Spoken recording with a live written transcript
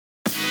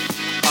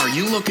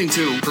you looking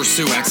to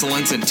pursue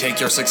excellence and take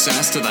your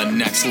success to the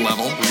next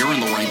level? You're in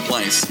the right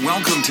place.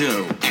 Welcome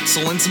to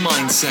Excellence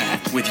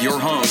Mindset with your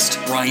host,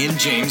 Ryan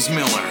James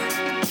Miller.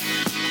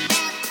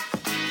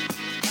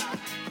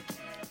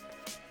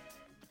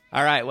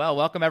 All right. Well,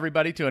 welcome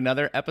everybody to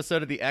another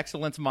episode of the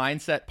Excellence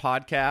Mindset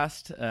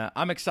podcast.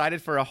 I'm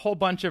excited for a whole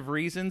bunch of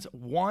reasons.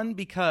 One,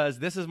 because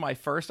this is my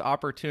first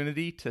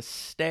opportunity to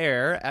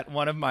stare at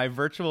one of my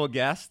virtual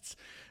guests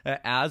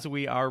as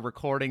we are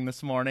recording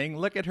this morning.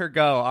 Look at her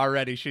go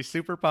already. She's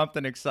super pumped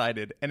and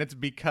excited. And it's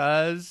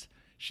because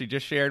she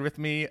just shared with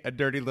me a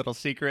dirty little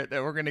secret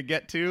that we're going to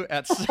get to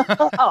at some...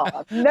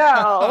 Oh,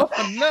 no.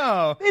 Oh,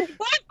 no. It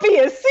won't be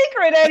a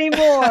secret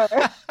anymore.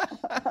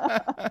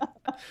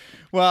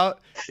 Well,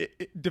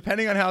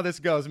 depending on how this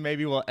goes,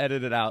 maybe we'll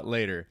edit it out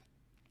later.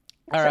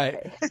 All right.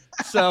 Okay.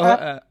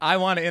 So I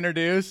want to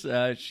introduce,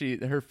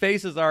 her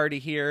face is already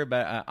here,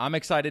 but I'm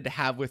excited to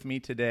have with me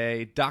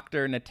today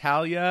Dr.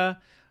 Natalia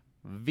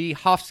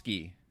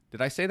Vyhovsky.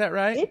 Did I say that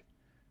right?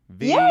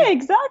 Yeah,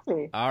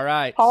 exactly. All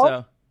right.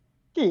 There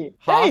you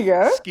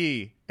go.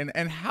 Ski.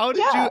 And how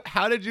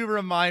did you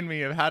remind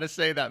me of how to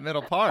say that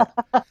middle part?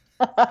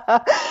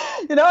 A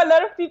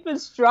lot of people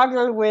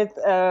struggle with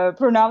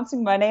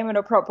pronouncing my name in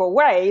a proper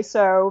way.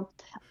 So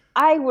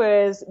I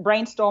was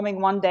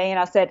brainstorming one day and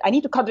I said, I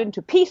need to cut it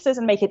into pieces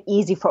and make it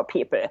easy for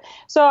people.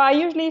 So I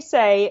usually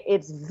say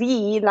it's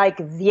V like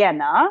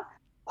Vienna,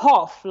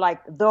 Hof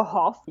like the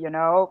Hof,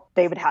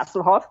 David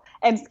Hasselhoff,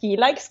 and ski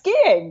like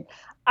skiing.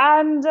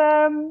 And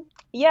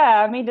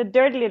the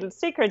dirty little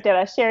secret that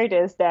I shared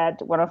is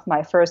that one of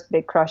my first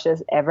big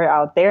crushes ever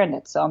out there, and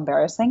that's so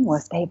embarrassing,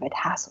 was David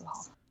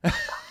Hasselhoff.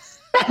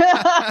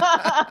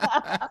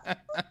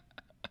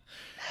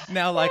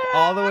 Now, like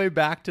all the way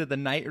back to the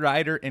Knight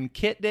Rider and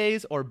Kit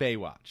days or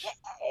Baywatch?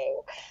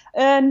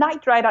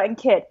 Knight Rider and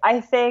Kit.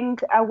 I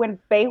think when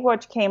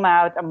Baywatch came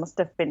out, I must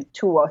have been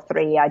 2 or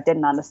 3. I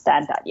didn't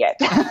understand that yet.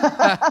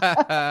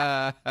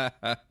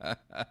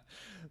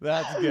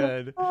 That's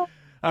good.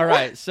 All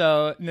right.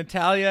 So,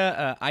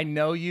 Natalia, I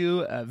know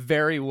you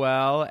very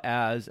well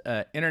as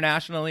an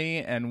internationally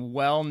and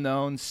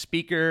well-known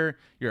speaker.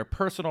 You're a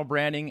personal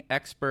branding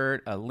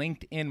expert, a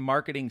LinkedIn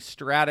marketing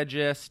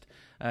strategist.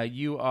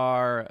 You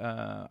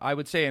are, I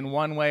would say in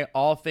one way,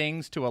 all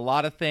things to a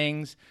lot of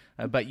things,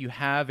 but you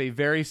have a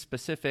very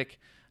specific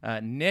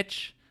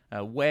niche,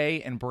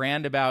 way and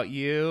brand about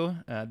you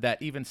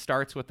that even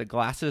starts with the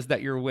glasses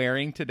that you're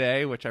wearing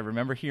today, which I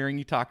remember hearing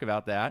you talk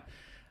about that.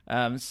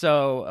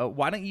 So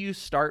why don't you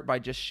start by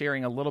just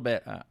sharing a little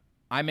bit?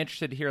 I'm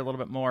interested to hear a little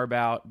bit more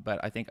about, but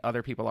I think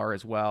other people are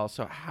as well.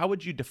 So how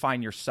would you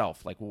define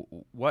yourself? Like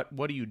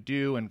what do you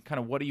do and kind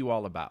of what are you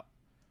all about?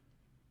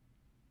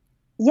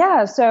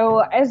 Yeah, so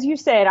as you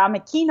said, I'm a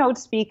keynote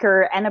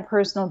speaker and a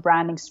personal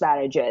branding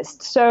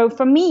strategist. So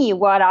for me,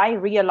 what I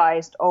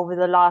realized over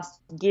the last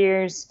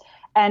years,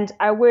 and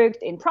I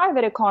worked in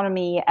private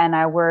economy and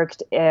I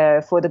worked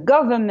for the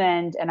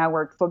government and I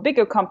worked for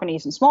bigger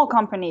companies and small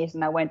companies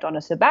and I went on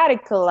a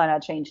sabbatical and I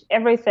changed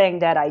everything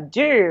that I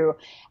do.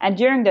 And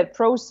during that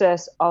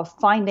process of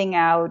finding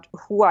out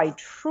who I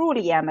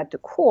truly am at the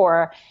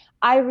core,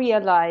 I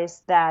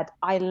realized that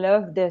I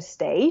love this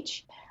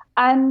stage.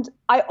 And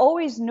I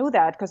always knew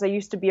that because I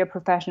used to be a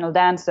professional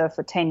dancer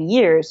for 10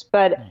 years,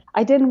 but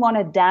I didn't want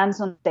to dance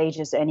on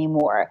stages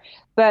anymore.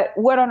 But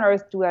what on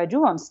earth do I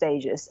do on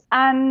stages?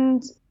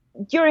 And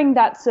during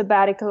that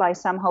sabbatical, I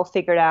somehow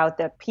figured out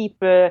that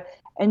people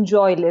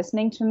enjoy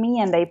listening to me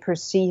and they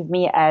perceive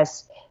me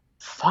as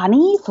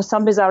funny for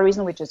some bizarre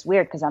reason, which is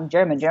weird because I'm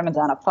German. Germans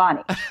are not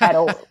funny at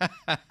all.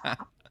 But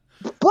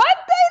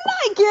they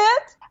like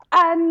it.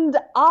 And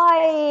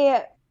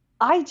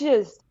I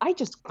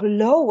just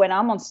glow when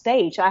I'm on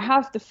stage. I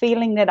have the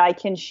feeling that I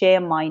can share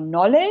my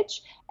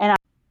knowledge and I'm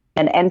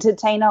an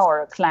entertainer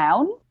or a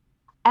clown.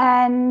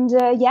 And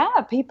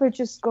people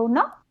just go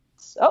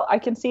nuts. Oh, I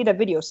can see the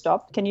video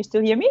stopped. Can you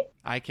still hear me?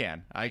 I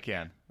can.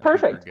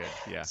 Perfect. Good.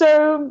 Yeah.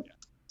 So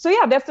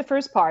that's the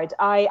first part.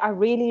 I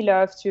really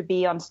love to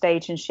be on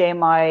stage and share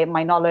my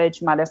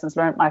knowledge, my lessons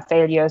learned, my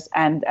failures,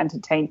 and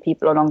entertain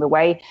people along the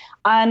way.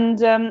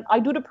 And I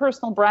do the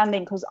personal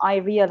branding because I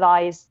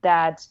realize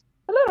that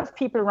a lot of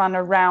people run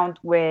around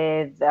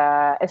with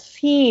a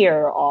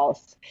fear of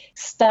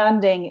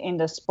standing in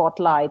the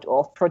spotlight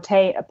or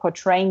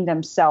portraying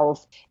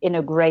themselves in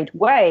a great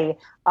way.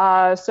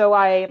 So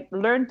I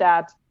learned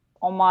that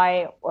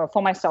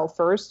for myself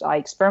first. I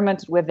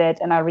experimented with it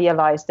and I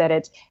realized that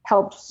it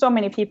helped so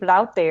many people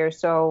out there.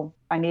 So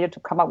I needed to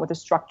come up with a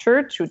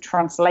structure to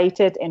translate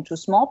it into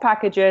small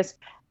packages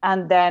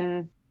and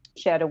then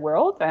share the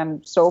world.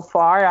 And so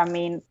far,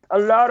 a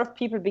lot of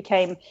people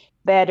became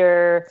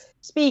better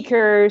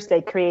speakers.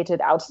 They created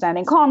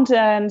outstanding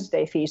content.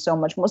 They feel so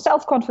much more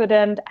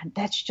self-confident. And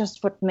that's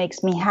just what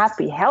makes me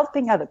happy.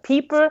 Helping other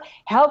people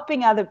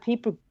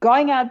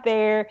going out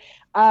there,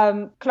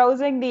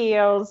 closing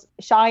deals,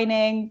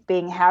 shining,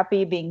 being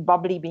happy, being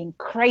bubbly, being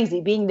crazy,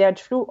 being their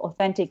true,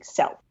 authentic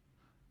self.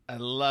 I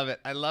love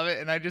it.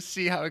 And I just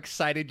see how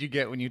excited you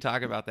get when you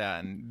talk about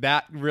that. And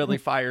that really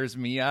fires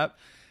me up.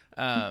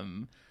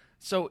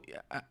 So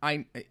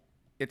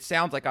it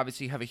sounds like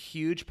obviously you have a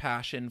huge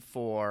passion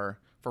for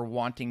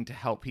wanting to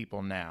help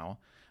people now,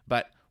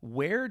 but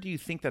where do you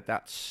think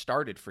that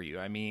started for you?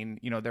 I mean,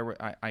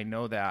 I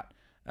know that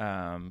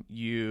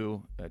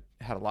you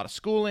had a lot of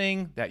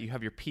schooling, that you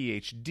have your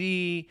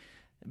PhD,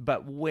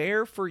 but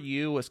where for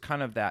you was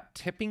kind of that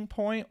tipping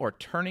point or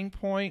turning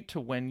point to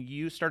when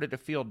you started to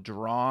feel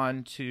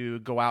drawn to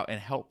go out and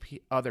help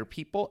other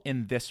people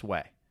in this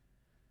way?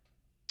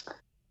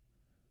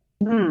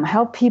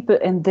 Help people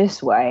in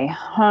this way.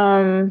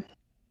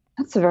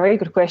 That's a very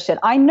good question.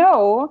 I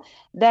know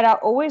that I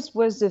always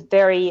was a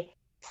very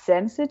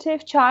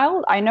sensitive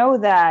child. I know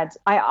that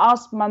I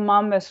asked my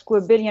mom a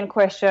squabillion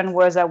question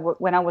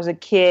when I was a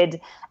kid,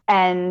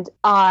 and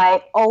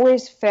I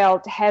always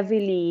felt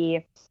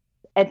heavily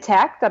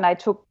attacked, and I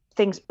took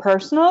things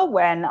personal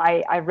when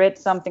I read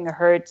something or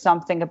heard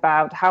something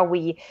about how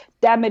we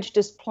damage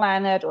this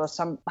planet, or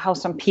how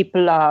some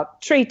people are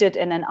treated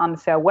in an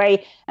unfair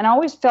way. And I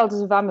always felt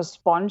as if I'm a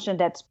sponge and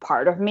that's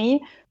part of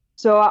me.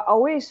 So I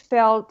always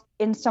felt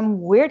in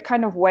some weird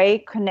kind of way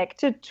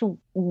connected to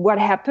what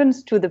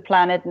happens to the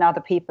planet and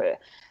other people.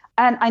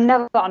 And I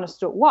never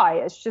understood why.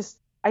 It's just,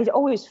 I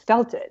always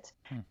felt it.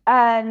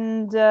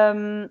 And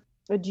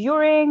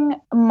during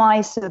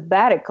my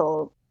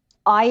sabbatical,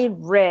 I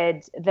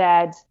read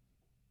that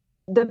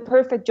the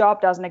perfect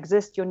job doesn't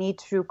exist. You need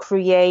to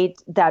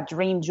create that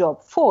dream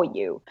job for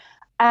you.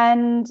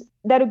 And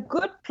that a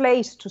good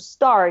place to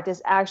start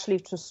is actually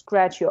to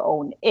scratch your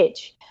own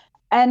itch.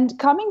 And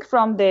coming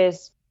from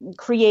this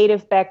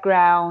creative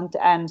background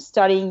and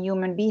studying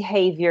human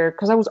behavior,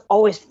 because I was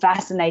always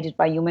fascinated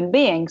by human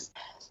beings,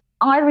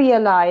 I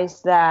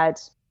realized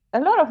that a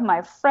lot of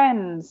my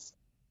friends,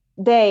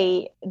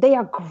 they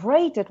are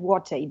great at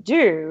what they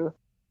do,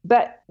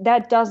 but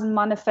that doesn't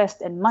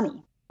manifest in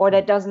money, or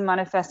that doesn't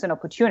manifest in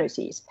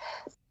opportunities.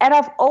 And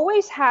I've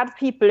always had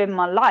people in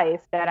my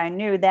life that I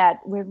knew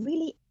that were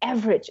really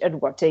average at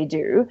what they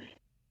do,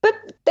 but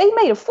they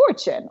made a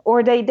fortune,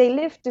 or they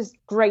lived this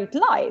great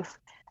life.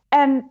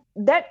 And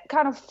that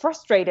kind of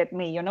frustrated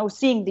me,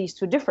 seeing these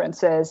two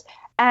differences.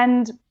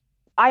 And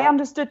I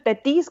understood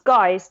that these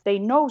guys, they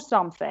know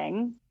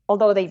something,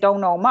 although they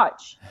don't know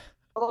much,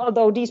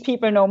 although these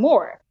people know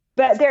more,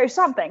 but there is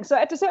something. So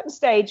at a certain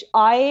stage,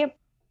 I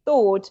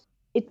thought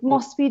it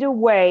must be the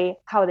way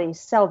how they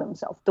sell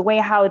themselves, the way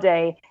how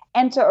they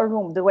enter a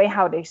room, the way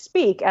how they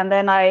speak. And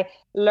then I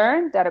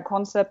learned that a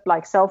concept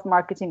like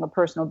self-marketing or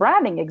personal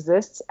branding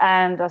exists.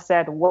 And I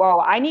said, whoa,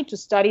 I need to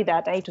study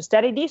that. I need to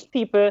study these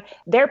people,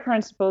 their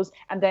principles,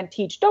 and then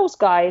teach those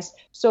guys,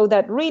 so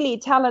that really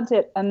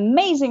talented,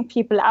 amazing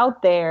people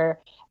out there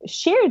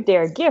shared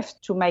their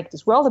gift to make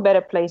this world a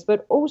better place,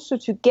 but also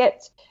to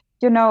get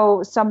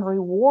some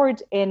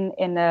reward in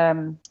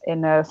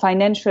a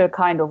financial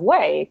kind of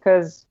way,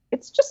 because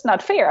it's just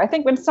not fair. I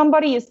think when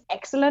somebody is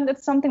excellent at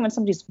something, when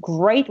somebody's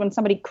great, when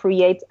somebody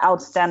creates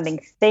outstanding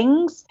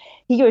things,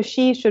 he or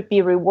she should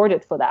be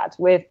rewarded for that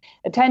with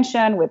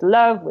attention, with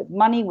love, with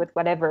money, with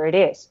whatever it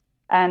is.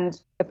 And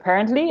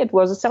apparently it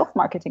was a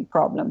self-marketing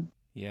problem.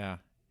 Yeah.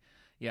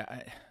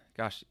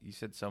 Gosh, you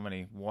said so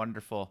many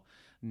wonderful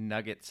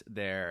nuggets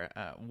there.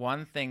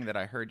 One thing that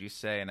I heard you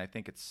say, and I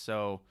think it's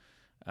so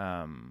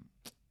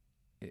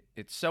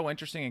it's so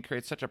interesting and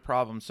creates such a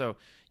problem. So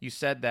you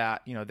said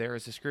that, there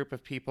is this group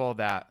of people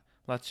that,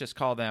 let's just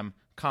call them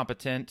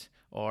competent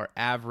or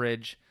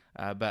average,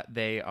 but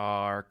they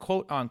are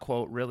quote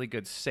unquote really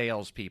good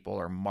salespeople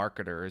or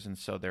marketers. And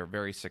so they're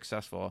very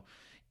successful.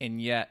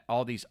 And yet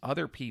all these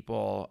other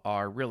people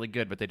are really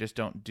good, but they just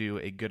don't do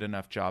a good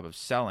enough job of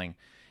selling.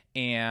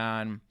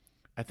 And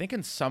I think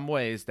in some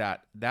ways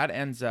that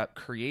ends up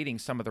creating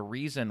some of the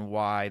reason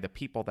why the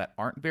people that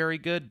aren't very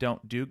good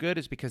don't do good,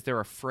 is because they're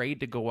afraid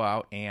to go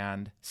out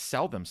and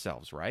sell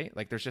themselves, right?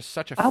 Like there's just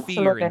such a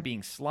fear in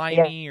being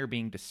slimy or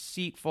being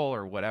deceitful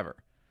or whatever,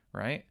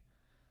 right?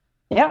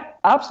 Yeah,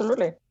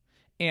 absolutely.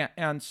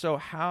 And so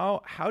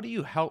how do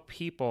you help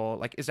people?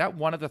 Like, is that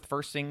one of the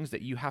first things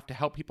that you have to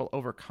help people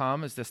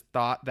overcome, is this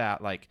thought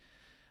that like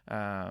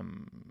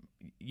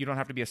you don't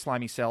have to be a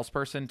slimy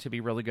salesperson to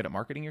be really good at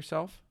marketing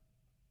yourself?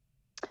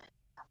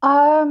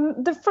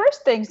 The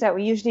first things that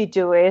we usually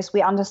do is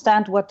we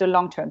understand what the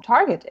long-term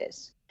target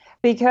is.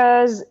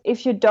 Because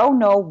if you don't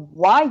know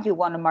why you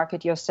want to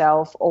market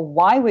yourself or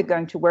why we're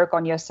going to work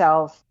on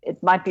yourself,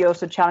 it might be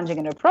also challenging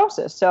in the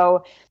process.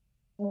 So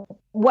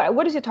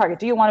what is your target?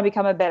 Do you want to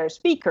become a better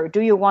speaker?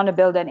 Do you want to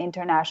build an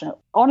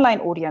international online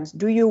audience?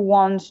 Do you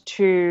want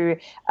to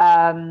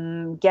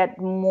get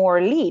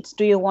more leads?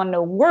 Do you want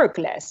to work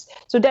less?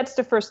 So that's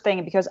the first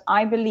thing, because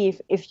I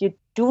believe if you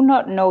do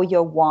not know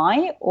your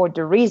why, or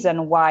the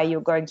reason why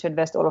you're going to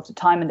invest all of the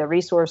time and the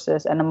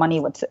resources and the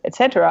money,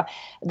 etc.,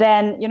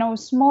 then,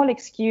 small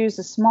excuse,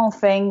 a small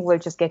thing will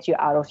just get you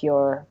out of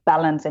your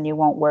balance and you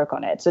won't work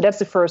on it. So that's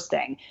the first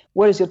thing.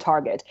 What is your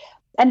target?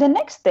 And the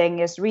next thing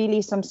is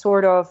really some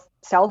sort of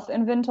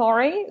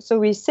self-inventory. So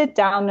we sit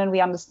down and we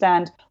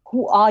understand,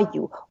 Who are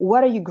you?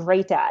 What are you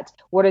great at?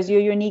 What is your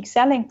unique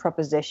selling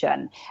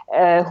proposition?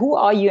 Who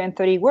are you in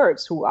 30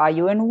 words? Who are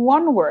you in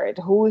one word?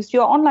 Who is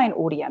your online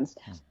audience?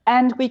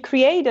 And we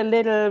create a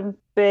little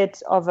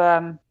bit of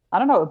I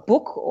don't know, a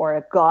book or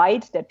a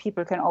guide that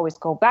people can always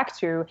go back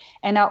to,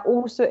 and I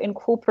also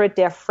incorporate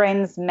their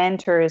friends,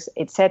 mentors,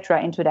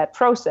 etc. into that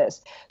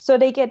process. So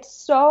they get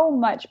so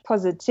much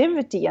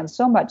positivity and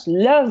so much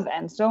love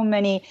and so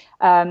many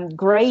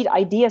great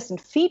ideas and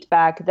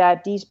feedback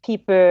that these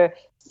people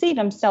see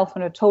themselves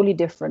in a totally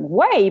different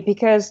way,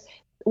 because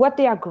what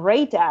they are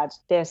great at,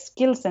 their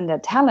skills and their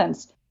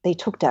talents, they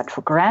took that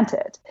for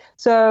granted.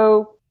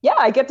 So yeah,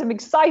 I get them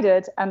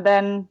excited, and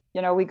then,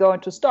 we go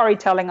into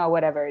storytelling or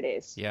whatever it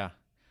is. Yeah.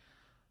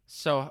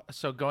 So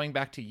going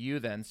back to you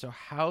then, so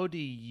how do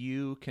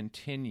you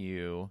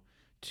continue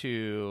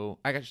to,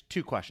 I got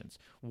two questions.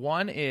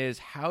 One is,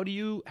 how do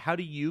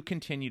you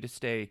continue to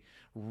stay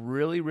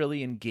really,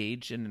 really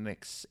engaged and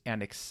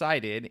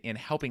excited in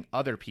helping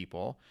other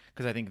people?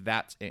 Because I think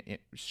that's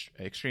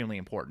extremely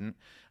important.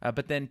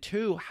 But then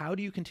two, how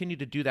do you continue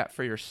to do that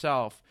for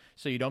yourself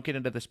so you don't get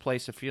into this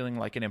place of feeling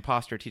like an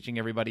imposter teaching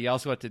everybody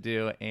else what to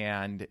do,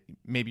 and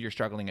maybe you're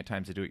struggling at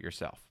times to do it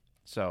yourself?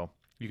 So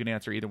you can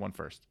answer either one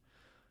first.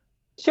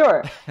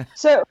 Sure.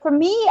 So for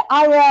me,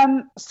 I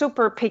am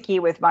super picky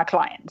with my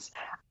clients.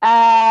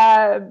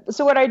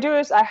 So what I do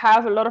is I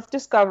have a lot of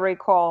discovery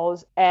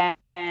calls,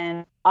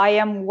 and I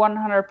am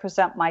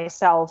 100%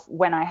 myself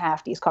when I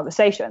have these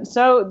conversations.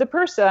 So the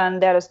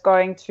person that is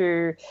going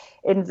to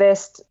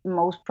invest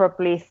most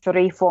probably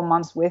 3-4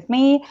 months with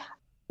me,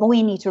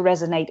 we need to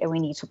resonate and we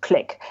need to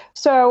click.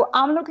 So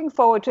I'm looking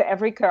forward to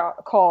every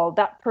call.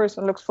 That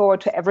person looks forward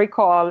to every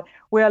call.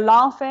 We're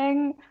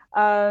laughing.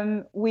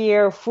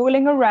 We're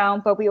fooling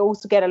around, but we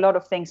also get a lot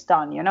of things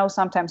done.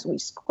 Sometimes we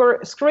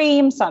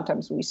scream,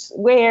 sometimes we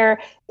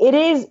swear.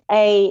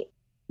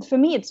 For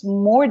me, it's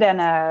more than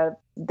a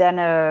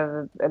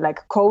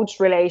like coach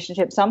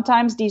relationship.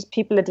 Sometimes these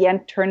people at the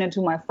end turn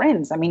into my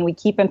friends. I mean, we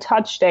keep in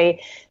touch.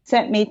 They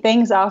sent me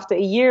things after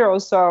a year or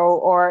so,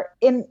 or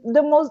in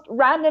the most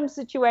random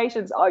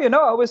situations. Oh,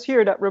 I was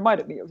here. That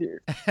reminded me of you.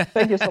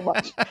 Thank you so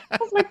much. I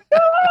was like,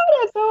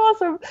 oh, that's so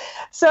awesome.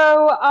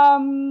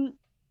 So,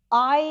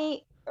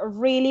 I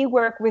really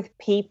work with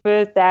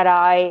people that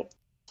I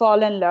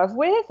fall in love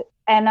with.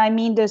 And I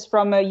mean this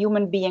from a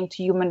human being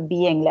to human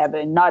being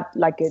level, not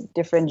like a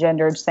different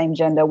gender, same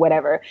gender,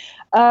 whatever.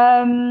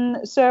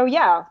 So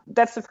yeah,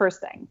 that's the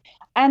first thing.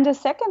 And the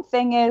second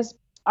thing is,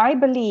 I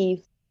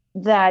believe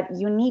that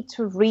you need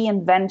to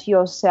reinvent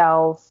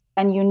yourself,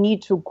 and you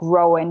need to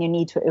grow, and you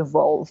need to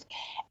evolve.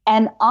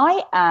 And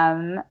I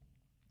am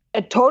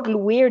a total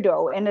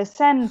weirdo in the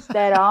sense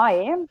that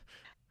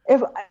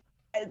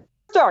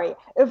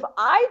if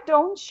I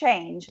don't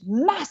change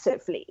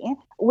massively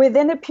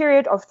within a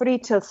period of 3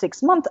 till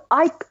 6 months,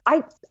 I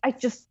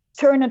just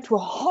turn into a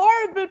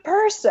horrible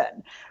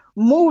person,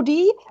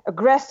 moody,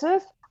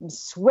 aggressive. I'm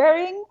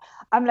swearing.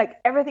 I'm like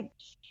everything.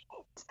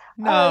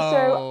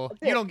 No,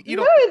 you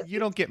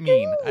don't get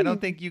mean. I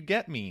don't think you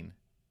get mean.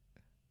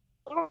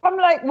 I'm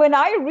like, when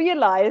I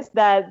realized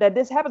that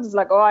this happens, it's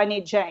like, oh, I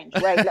need change.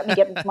 Wait, let me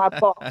get into my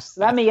box.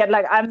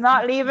 I'm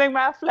not leaving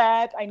my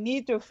flat. I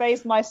need to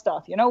face my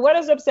stuff. What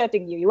is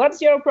upsetting you?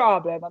 What's your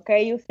problem?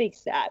 Okay, you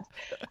fix that.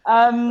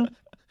 And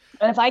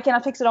if I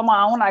cannot fix it on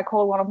my own, I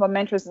call one of my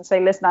mentors and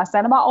say, listen, I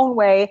stand in my own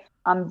way.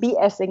 I'm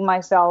BSing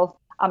myself.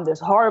 I'm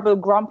this horrible,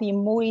 grumpy,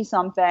 moody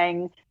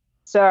something.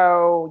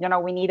 So,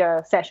 we need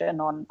a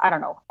session on, I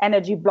don't know,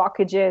 energy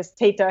blockages,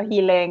 theta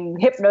healing,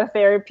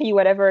 hypnotherapy,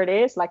 whatever it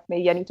is. Like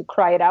maybe I need to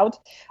cry it out.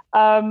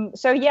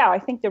 So yeah, I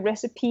think the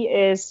recipe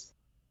is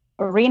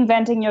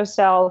reinventing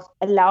yourself,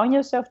 allowing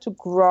yourself to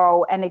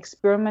grow, and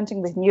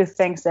experimenting with new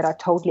things that are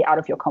totally out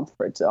of your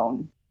comfort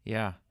zone.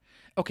 Yeah.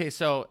 Okay,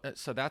 so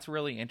that's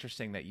really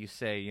interesting that you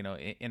say,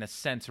 in a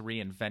sense,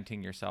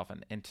 reinventing yourself,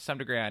 and to some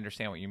degree, I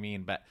understand what you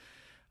mean, but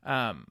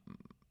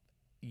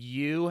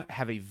you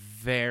have a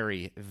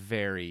very,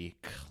 very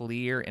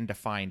clear and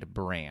defined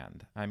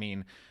brand. I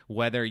mean,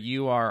 whether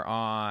you are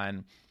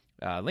on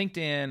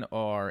LinkedIn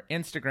or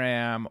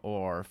Instagram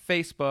or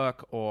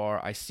Facebook, or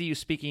I see you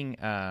speaking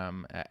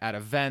at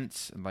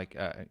events, like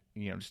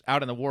just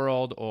out in the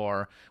world,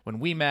 or when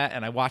we met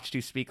and I watched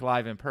you speak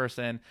live in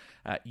person,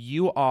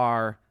 you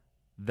are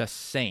the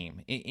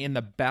same in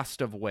the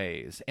best of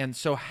ways. And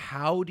so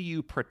how do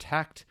you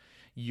protect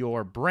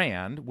your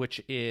brand,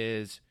 which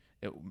is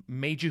it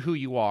made you who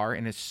you are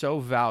and is so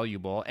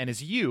valuable and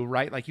is you,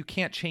 right? Like you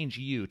can't change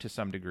you to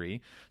some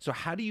degree. So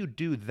how do you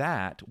do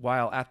that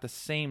while at the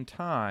same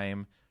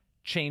time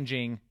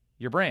changing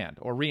your brand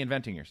or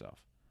reinventing yourself?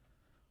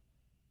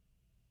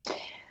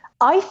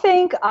 I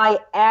think I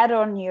add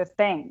on new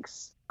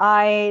things.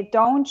 I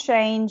don't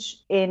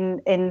change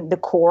in the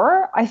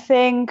core. I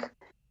think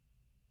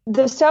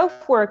the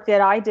self-work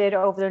that I did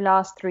over the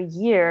last 3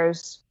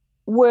 years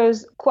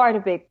was quite a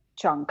big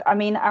chunk. I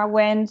mean, I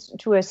went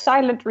to a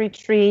silent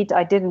retreat.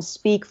 I didn't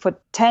speak for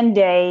 10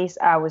 days.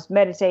 I was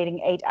meditating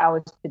 8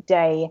 hours a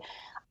day.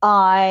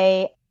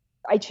 I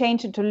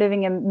changed into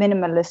living a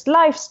minimalist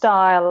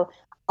lifestyle.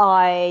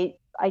 I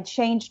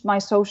changed my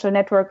social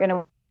network in a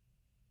way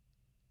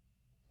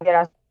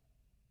that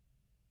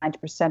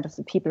 90% of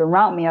the people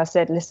around me. I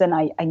said, listen,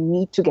 I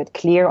need to get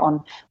clear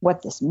on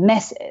what this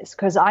mess is,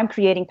 because I'm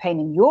creating pain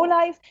in your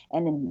life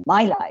and in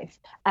my life,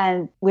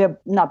 and we're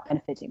not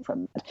benefiting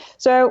from it.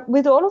 So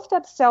with all of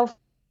that self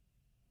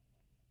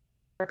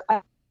work, I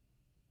have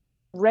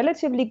a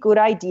relatively good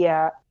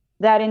idea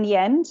that in the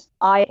end,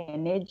 I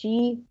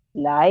energy,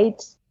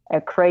 light,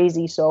 a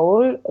crazy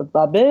soul, a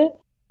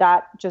bubble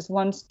that just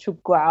wants to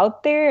go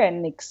out there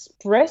and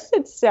express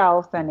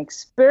itself and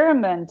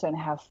experiment and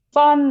have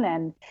fun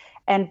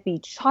and be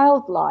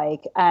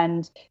childlike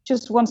and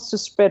just wants to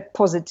spread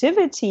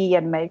positivity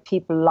and make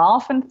people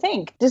laugh and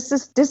think. This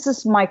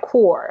is my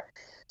core.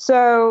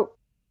 So,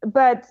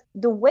 but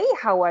the way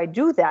how I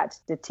do that,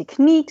 the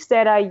techniques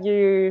that I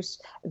use,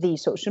 the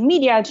social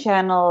media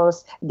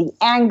channels, the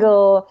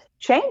angle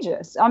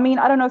changes. I mean,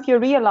 I don't know if you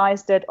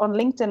realize that on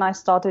LinkedIn, I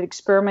started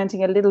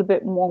experimenting a little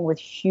bit more with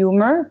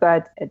humor,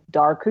 but a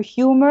darker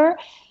humor.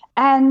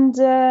 And,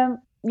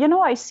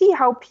 I see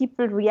how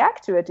people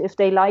react to it. If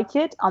they like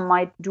it, I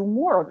might do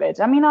more of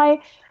it. I mean, I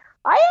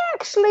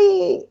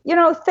actually,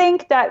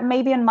 think that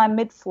maybe in my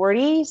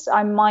mid-40s,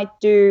 I might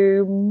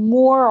do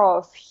more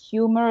of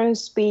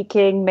humorous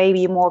speaking,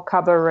 maybe more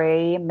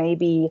cabaret,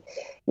 maybe,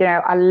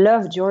 I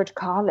love George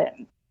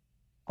Carlin.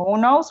 Who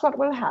knows what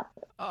will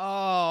happen?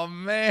 Oh,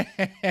 man.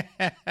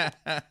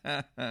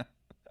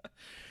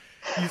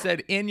 You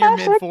said in your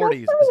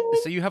mid-40s,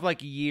 so you have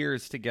like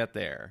years to get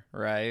there,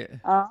 right?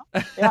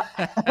 Yeah.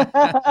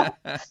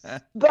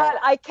 But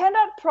I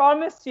cannot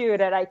promise you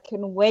that I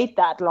can wait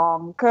that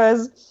long,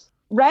 because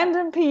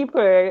random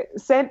people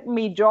sent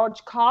me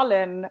George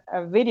Carlin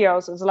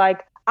videos. It's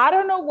like, I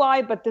don't know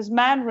why, but this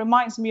man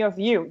reminds me of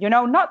you.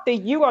 Not the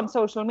you on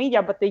social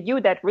media, but the you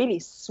that really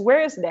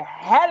swears the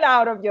hell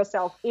out of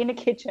yourself in the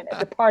kitchen at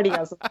the party. I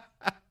was like,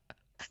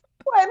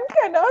 when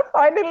can I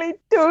finally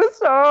do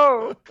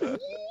so?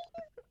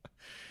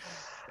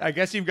 I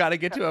guess you've got to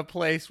get to a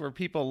place where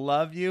people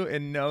love you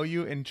and know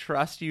you and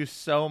trust you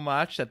so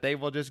much that they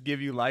will just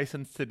give you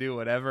license to do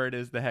whatever it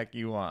is the heck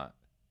you want.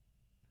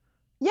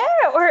 Yeah,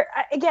 or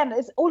again,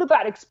 it's all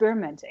about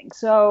experimenting.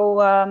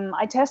 So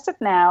I test it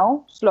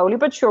now, slowly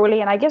but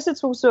surely. And I guess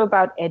it's also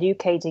about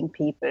educating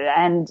people,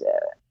 and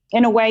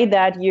in a way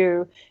that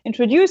you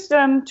introduce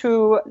them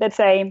to, let's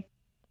say,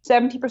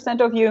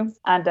 70% of you,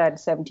 and then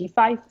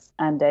 75,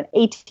 and then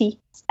 80,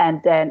 and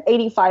then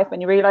 85,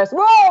 and you realize,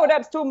 whoa,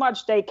 that's too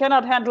much. They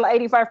cannot handle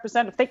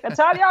 85% of think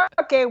Natalia.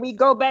 Okay, we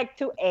go back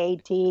to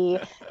 80.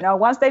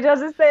 Once they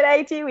just said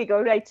 80, we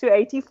go back to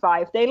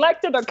 85. They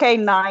liked it, okay,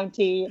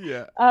 90.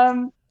 Yeah.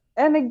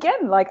 And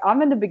again, like,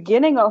 I'm in the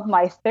beginning of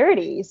my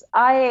 30s.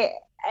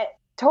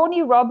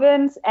 Tony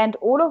Robbins and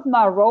all of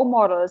my role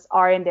models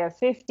are in their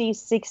 50s,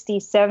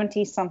 60s,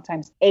 70s,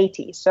 sometimes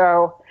 80s.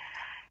 So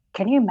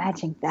can you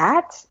imagine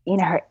that in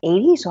her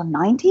 80s or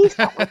 90s?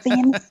 That would be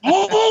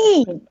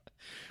insane.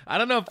 I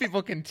don't know if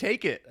people can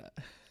take it.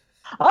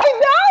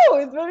 I know,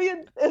 it's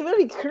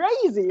really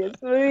crazy.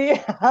 It's really.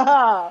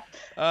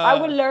 I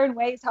will learn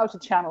ways how to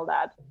channel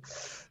that.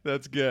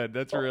 That's good.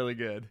 That's really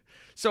good.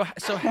 So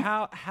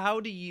how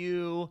do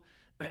you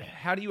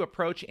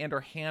approach and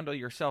or handle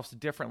yourselves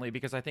differently?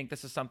 Because I think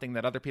this is something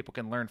that other people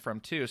can learn from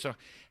too. So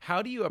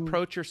how do you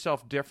approach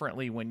yourself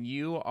differently when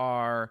you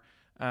are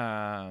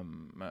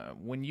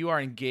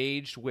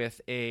engaged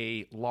with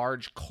a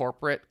large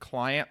corporate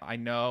client? I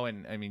know,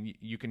 and I mean,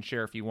 you can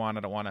share if you want.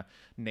 I don't want to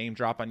name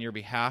drop on your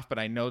behalf, but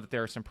I know that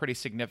there are some pretty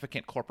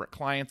significant corporate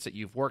clients that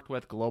you've worked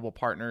with, global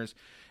partners.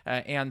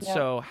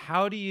 So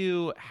how do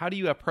you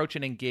approach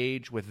and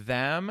engage with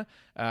them,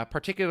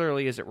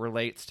 particularly as it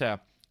relates to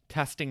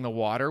testing the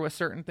water with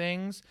certain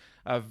things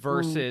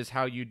versus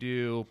how you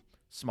do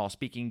small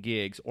speaking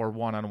gigs or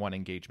one-on-one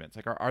engagements?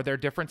 Like, are there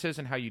differences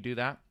in how you do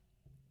that?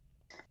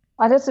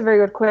 Oh, that's a very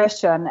good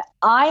question.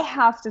 I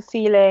have the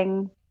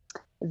feeling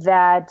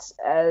that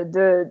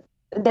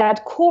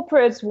that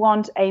corporates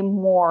want a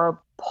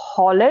more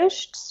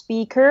polished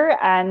speaker,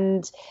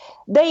 and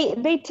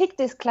they tick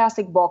these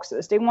classic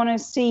boxes. They want to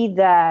see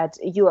that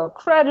you are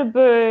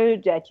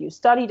credible, that you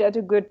studied at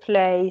a good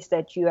place,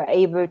 that you are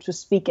able to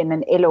speak in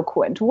an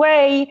eloquent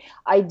way.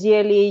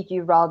 Ideally,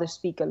 you rather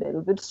speak a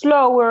little bit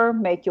slower,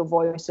 make your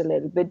voice a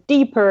little bit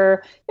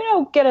deeper,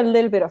 get a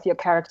little bit of your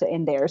character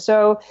in there.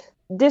 So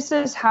this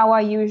is how I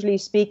usually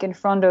speak in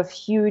front of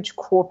huge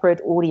corporate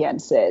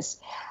audiences.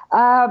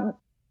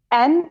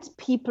 And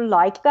people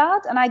like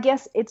that. And I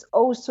guess it's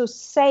also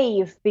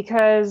safe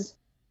because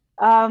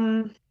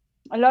a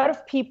lot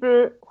of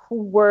people who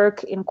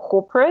work in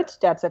corporate,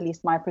 that's at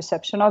least my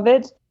perception of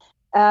it,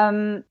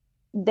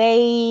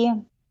 they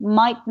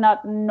might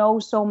not know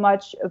so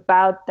much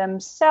about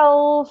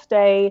themselves.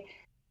 They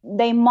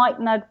might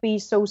not be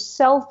so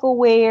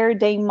self-aware.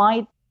 They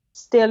might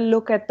still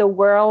look at the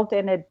world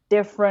in a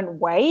different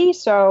way.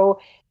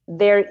 So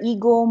their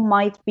ego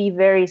might be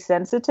very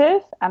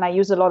sensitive. And I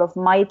use a lot of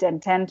might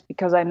and tend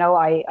because I know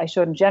I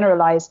shouldn't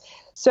generalize.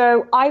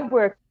 So I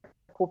work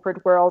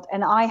corporate world.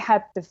 And I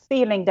had the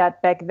feeling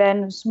that back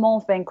then, a small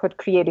thing could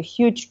create a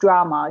huge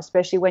drama,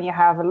 especially when you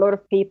have a lot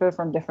of people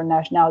from different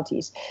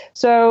nationalities.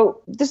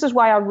 So this is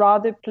why I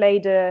rather play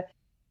the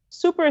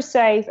super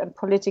safe and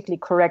politically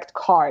correct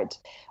card.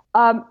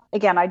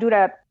 Again, I do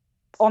that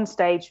on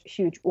stage,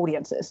 huge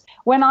audiences.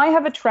 When I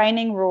have a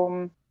training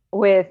room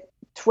with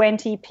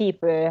 20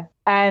 people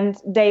and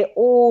they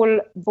all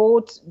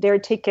bought their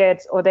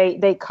tickets or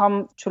they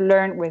come to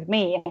learn with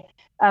me,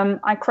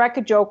 I crack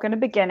a joke in the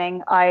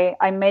beginning.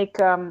 I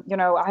make,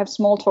 I have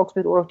small talks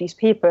with all of these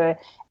people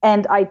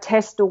and I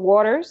test the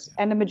waters.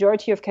 And the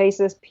majority of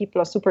cases,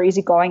 people are super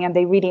easygoing and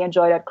they really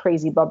enjoy that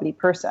crazy, bubbly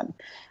person.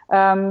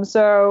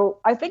 So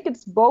I think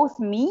it's both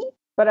me,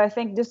 but I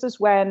think this is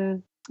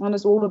when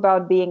it's all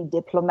about being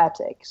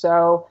diplomatic.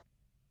 So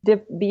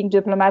being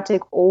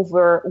diplomatic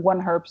over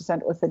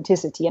 100%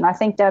 authenticity. And I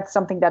think that's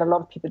something that a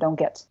lot of people don't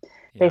get.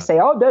 They say,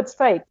 oh, that's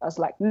fake. I was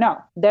like,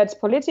 no, that's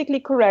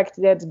politically correct.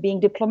 That's being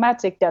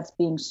diplomatic. That's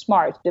being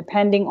smart,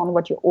 depending on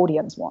what your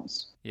audience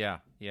wants. Yeah.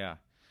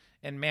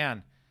 And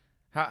man,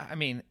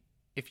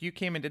 if you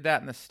came and did that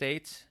in the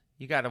States,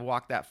 you got to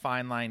walk that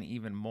fine line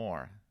even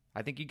more.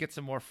 I think you get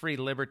some more free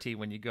liberty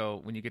when you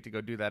get to go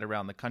do that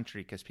around the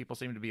country, because people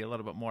seem to be a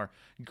little bit more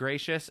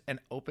gracious and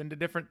open to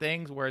different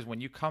things. Whereas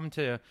when you come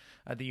to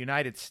the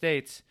United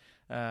States,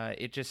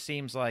 it just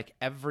seems like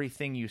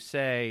everything you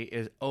say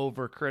is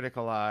over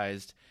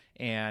criticalized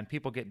and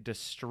people get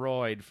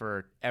destroyed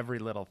for every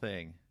little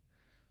thing.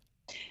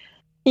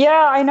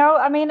 Yeah, I know.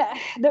 I mean,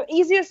 the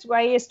easiest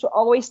way is to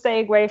always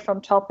stay away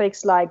from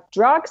topics like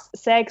drugs,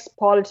 sex,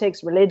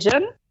 politics,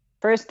 religion.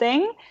 First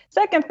thing.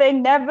 Second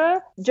thing,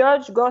 never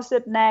judge,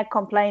 gossip, nag,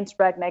 complain,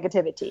 spread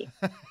negativity.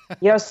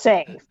 You're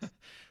safe.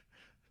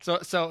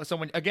 So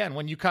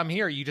when you come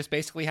here, you just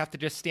basically have to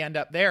just stand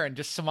up there and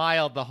just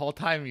smile the whole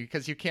time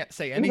because you can't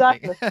say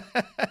anything.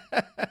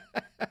 Exactly.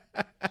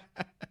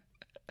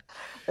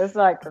 It's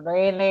like,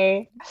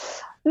 really?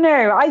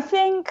 No, I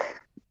think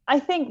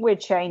we're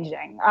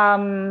changing.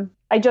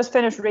 I just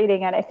finished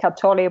reading an Eckhart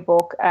Tolle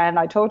book, and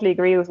I totally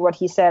agree with what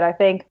he said. I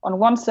think on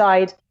one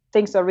side,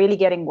 things are really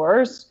getting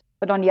worse.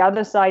 But on the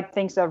other side,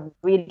 things are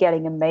really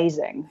getting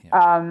amazing.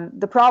 Yeah.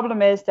 The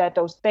problem is that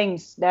those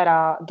things that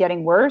are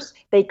getting worse,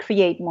 they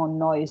create more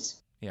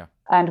noise. Yeah.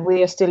 And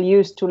we are still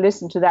used to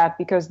listen to that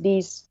because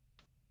these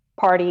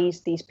parties,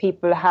 these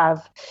people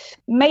have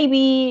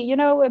maybe,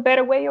 a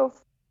better way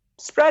of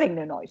spreading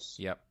the noise.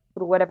 Yep.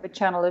 Through whatever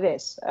channel it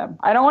is.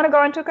 I don't want to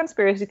go into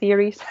conspiracy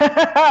theories.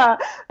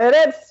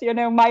 That's,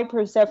 my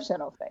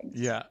perception of things.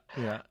 Yeah.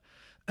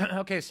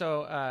 Okay,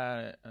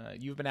 so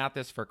you've been at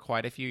this for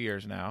quite a few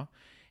years now.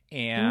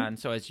 And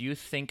so as you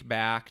think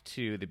back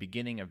to the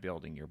beginning of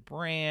building your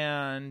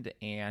brand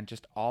and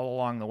just all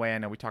along the way, I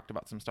know we talked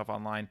about some stuff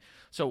online.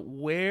 So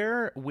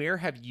where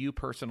have you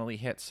personally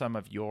hit some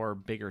of your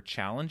bigger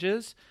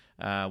challenges,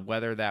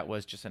 whether that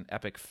was just an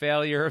epic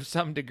failure of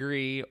some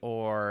degree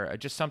or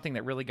just something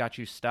that really got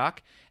you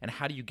stuck? And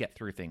how do you get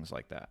through things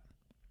like that?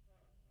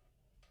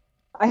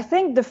 I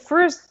think the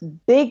first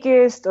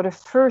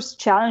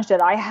challenge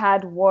that I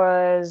had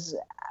was,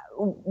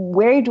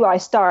 where do I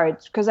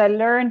start? Because I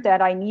learned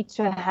that I need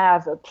to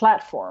have a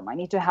platform. I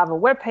need to have a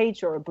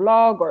webpage or a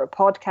blog or a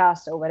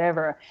podcast or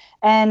whatever.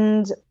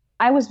 And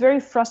I was very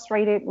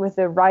frustrated with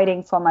the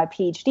writing for my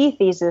PhD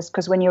thesis,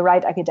 because when you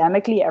write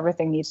academically,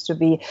 everything needs to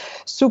be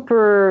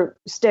super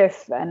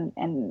stiff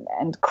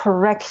and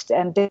correct,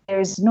 and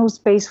there's no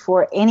space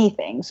for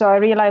anything. So I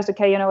realized,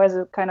 okay, as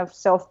a kind of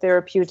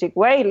self-therapeutic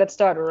way, let's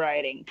start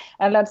writing,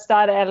 and let's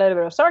start a little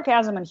bit of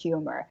sarcasm and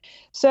humor.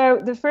 So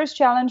the first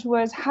challenge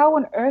was, how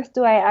on earth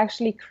do I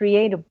actually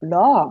create a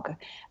blog?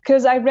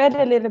 Because I read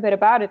a little bit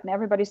about it, and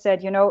everybody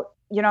said, you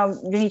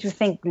need to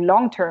think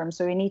long term,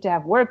 so you need to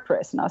have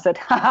WordPress. And I said,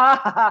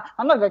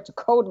 I'm not going to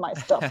code my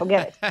stuff,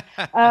 forget it.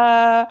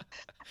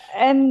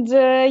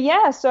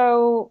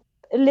 So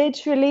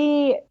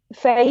literally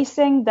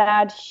facing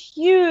that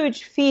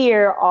huge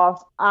fear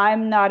of,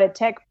 I'm not a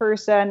tech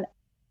person,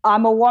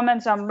 I'm a woman,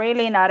 so I'm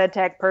really not a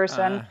tech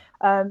person.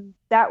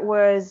 That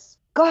was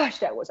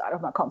out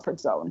of my comfort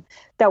zone.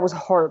 That was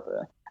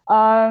horrible.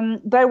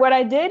 But what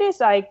I did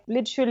is I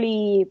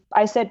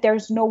said,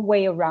 there's no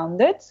way around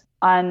it.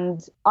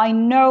 And I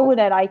know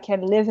that I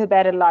can live a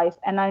better life,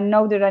 and I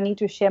know that I need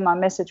to share my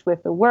message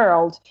with the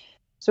world.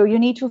 So you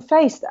need to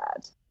face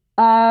that.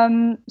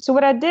 So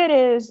what I did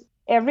is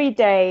every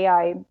day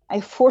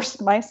I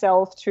forced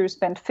myself to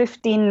spend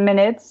 15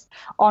 minutes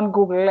on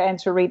Google and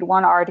to read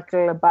one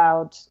article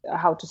about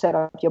how to set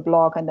up your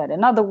blog, and then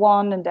another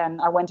one. And then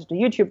I went into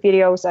YouTube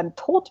videos and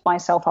taught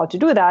myself how to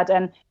do that.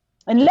 And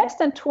in less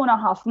than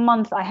 2.5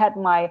 months, I had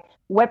my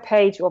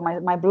webpage or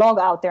my blog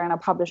out there, and I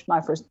published my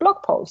first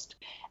blog post.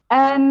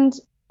 And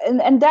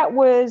that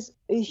was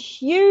a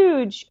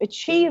huge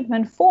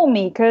achievement for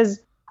me,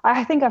 because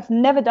I think I've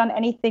never done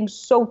anything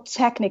so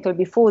technical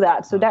before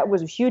that. So that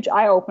was a huge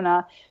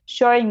eye-opener,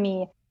 showing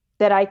me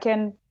that I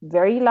can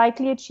very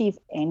likely achieve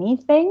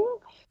anything.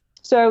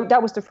 So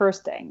that was the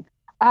first thing.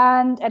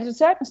 And at a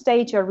certain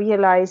stage, I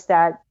realized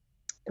that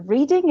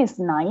reading is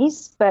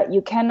nice, but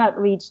you cannot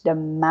reach the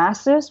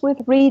masses with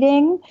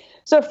reading.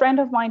 So a friend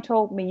of mine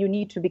told me, you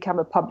need to become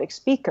a public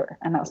speaker.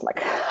 And I was like,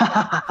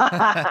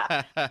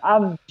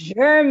 I'm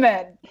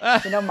German.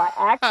 My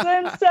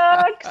accent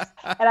sucks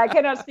and I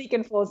cannot speak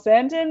in full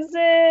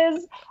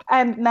sentences.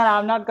 And no,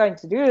 I'm not going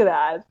to do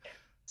that.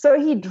 So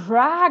he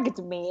dragged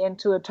me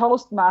into a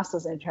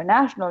Toastmasters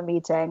International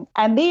meeting.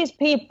 And these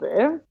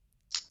people,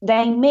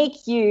 they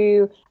make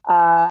you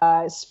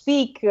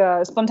speak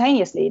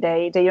spontaneously.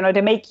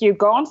 They make you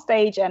go on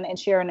stage and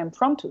share an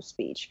impromptu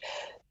speech.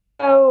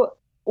 So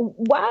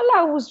while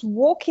I was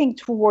walking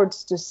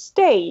towards the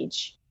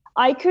stage,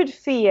 I could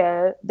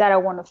feel that I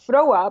want to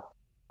throw up.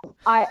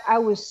 I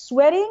was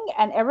sweating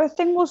and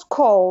everything was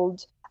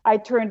cold. I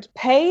turned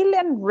pale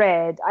and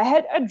red. I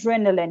had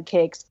adrenaline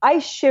kicks. I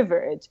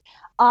shivered.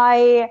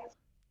 I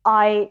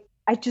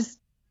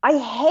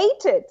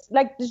hated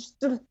like just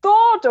the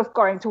thought of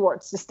going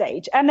towards the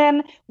stage. And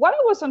then when I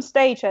was on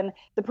stage and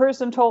the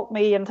person told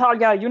me,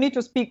 Natalia, you need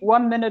to speak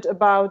 1 minute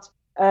about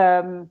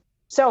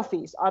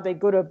selfies. Are they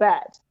good or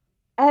bad?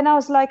 And I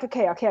was like,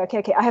 okay.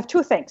 I have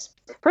two things.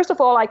 First of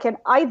all, I can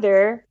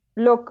either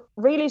look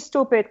really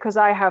stupid because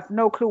I have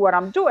no clue what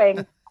I'm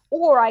doing,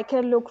 or I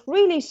can look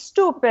really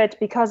stupid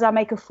because I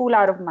make a fool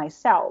out of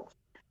myself.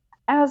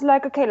 And I was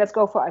like, okay, let's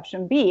go for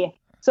option B.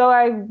 So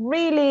I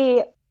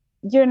really,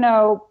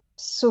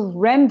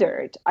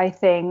 surrendered, I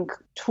think,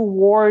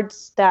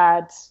 towards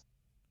that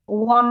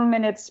 1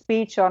 minute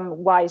speech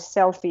on why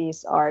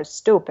selfies are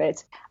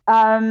stupid,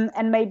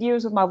 and made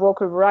use of my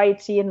vocal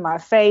variety in my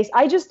face.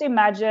 I just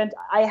imagined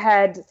I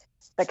had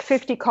like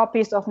 50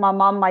 copies of my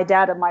mom, my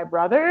dad, and my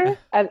brother,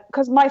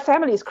 because my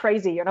family is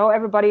crazy.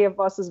 Everybody of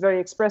us is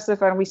very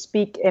expressive and we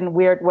speak in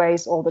weird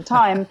ways all the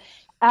time.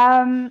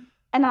 And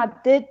I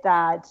did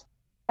that.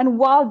 And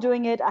while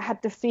doing it, I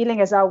had the feeling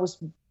as I was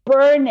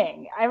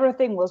burning,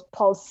 everything was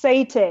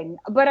pulsating.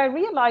 But I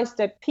realized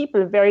that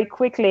people very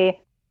quickly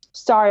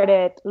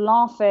started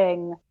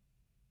laughing,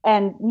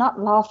 and not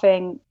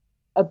laughing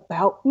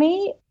about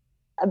me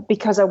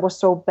because I was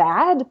so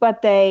bad,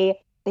 but they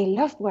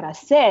loved what I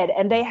said,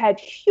 and they had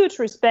huge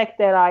respect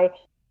that I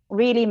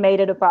really made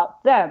it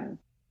about them.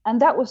 And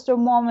that was the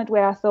moment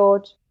where I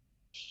thought,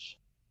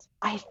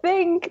 I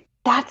think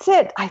that's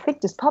it. I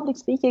think this public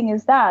speaking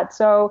is that.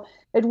 So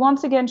it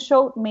once again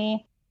showed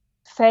me,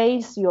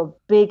 face your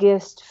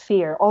biggest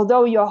fear.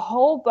 Although your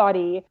whole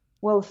body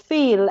will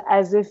feel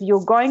as if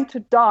you're going to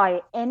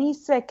die any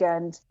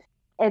second,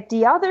 at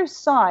the other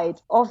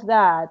side of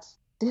that,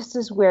 this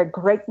is where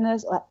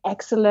greatness or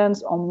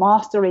excellence or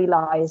mastery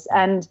lies.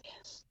 And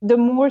the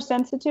more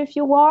sensitive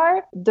you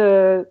are,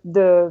 the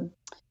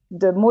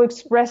more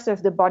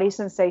expressive the body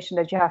sensation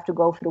that you have to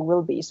go through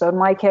will be. So in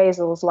my case,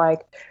 it was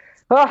like,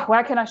 oh,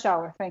 where can I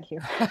shower? Thank you.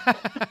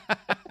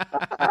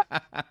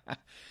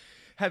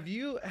 Have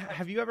you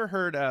ever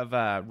heard of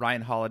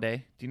Ryan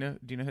Holiday? Do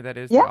you know who that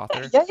is? Yeah, the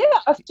author? yeah.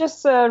 I've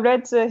just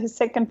read his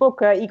second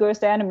book, Ego is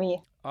the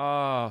Enemy.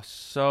 Oh,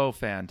 so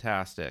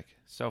fantastic.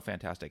 So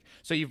fantastic.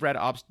 So you've read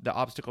The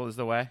Obstacle is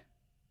the Way?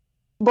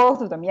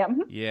 Both of them, yeah.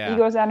 Mm-hmm. Yeah.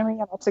 Ego is the Enemy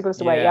and Obstacle is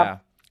the Way, yeah.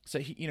 So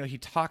he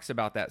talks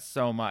about that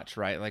so much,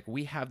 right? Like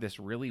we have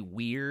this really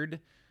weird,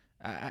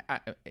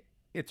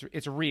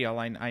 it's real.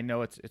 I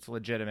know it's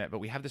legitimate, but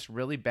we have this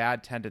really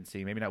bad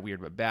tendency, maybe not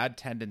weird, but bad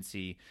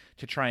tendency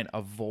to try and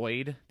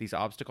avoid these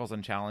obstacles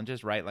and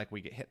challenges, right? Like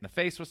we get hit in the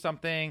face with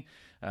something,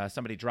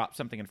 somebody drops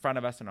something in front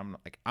of us, and I'm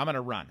like, I'm going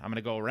to run. I'm going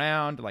to go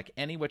around like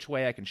any which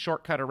way I can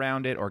shortcut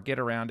around it or get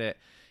around it.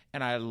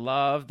 And I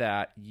love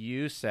that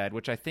you said,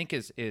 which I think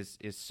is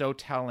so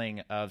telling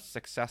of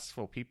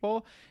successful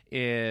people,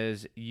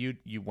 is you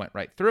went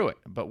right through it.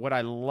 But what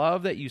I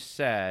love that you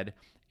said,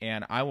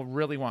 and I will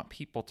really want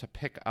people to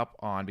pick up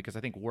on, because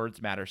I think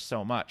words matter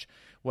so much,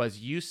 was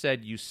you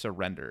said you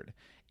surrendered.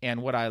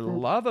 And what I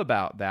love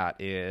about that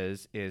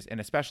is, and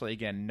especially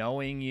again,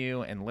 knowing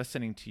you and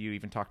listening to you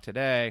even talk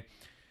today,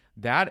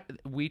 that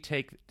we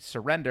take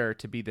surrender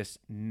to be this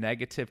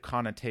negative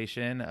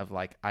connotation of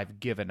like,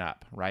 I've given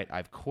up, right?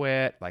 I've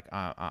quit, like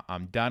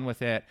I'm done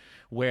with it.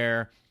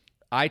 Where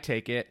I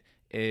take it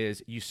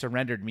is you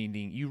surrendered,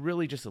 meaning you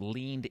really just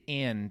leaned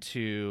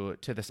into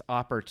this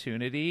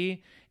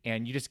opportunity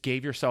and you just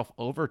gave yourself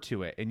over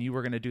to it, and you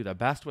were going to do the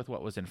best with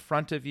what was in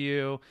front of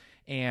you.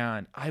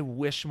 And I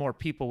wish more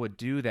people would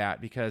do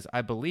that, because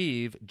I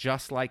believe,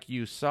 just like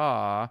you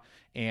saw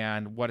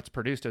and what it's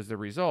produced as the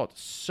result,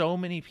 so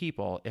many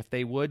people, if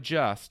they would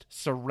just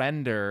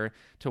surrender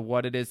to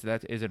what it is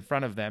that is in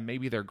front of them,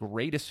 maybe their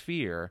greatest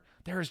fear,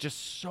 there is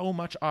just so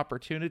much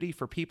opportunity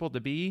for people to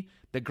be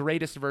the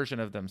greatest version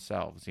of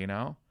themselves,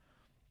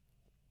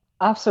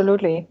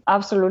 Absolutely.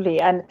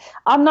 And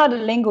I'm not a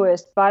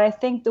linguist, but I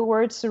think the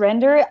word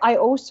surrender,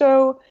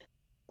 also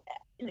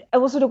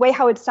the way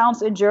how it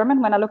sounds in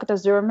German, when I look at the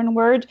German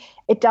word,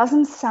 it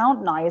doesn't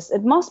sound nice.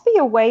 It must be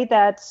a way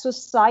that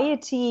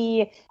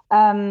society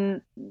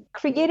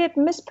created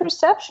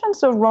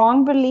misperceptions or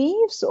wrong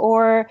beliefs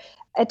or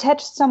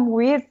attached some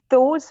weird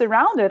thoughts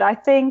around it. I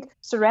think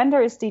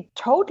surrender is the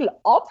total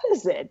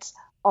opposite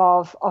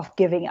of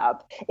giving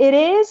up. It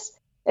is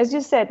as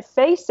you said,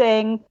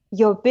 facing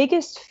your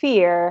biggest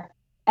fear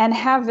and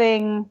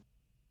having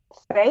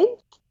faith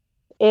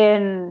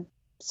in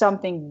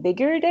something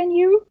bigger than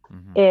you,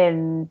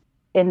 in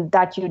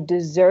that you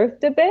deserve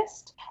the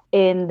best,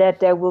 in that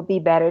there will be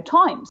better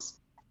times.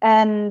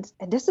 And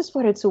this is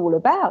what it's all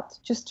about.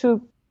 Just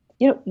to,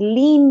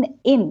 lean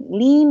in,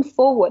 lean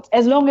forward,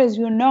 as long as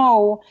you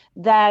know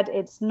that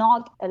it's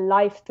not a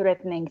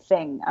life-threatening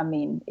thing. I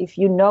mean, if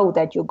you know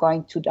that you're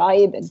going to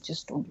die, then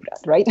just don't do that,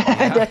 right?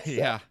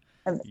 Yeah,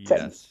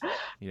 yes,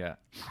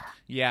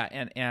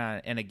 yeah,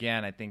 and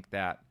again, I think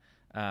that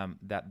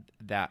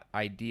that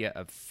idea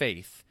of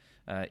faith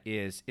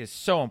is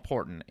so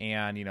important,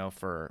 and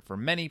for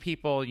many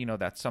people,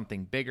 that's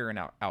something bigger and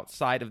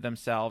outside of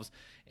themselves,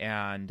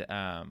 and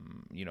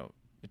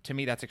to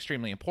me, that's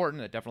extremely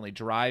important. It definitely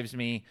drives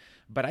me.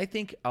 But I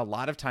think a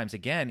lot of times,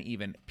 again,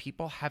 even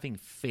people having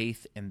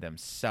faith in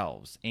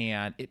themselves.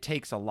 And it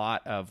takes a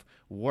lot of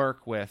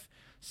work with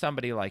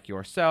somebody like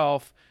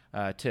yourself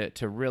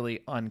to really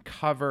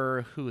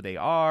uncover who they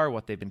are,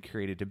 what they've been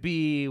created to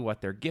be,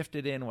 what they're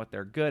gifted in, what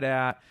they're good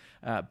at.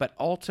 But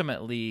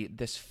ultimately,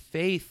 this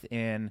faith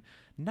in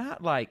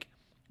not like,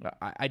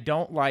 I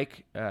don't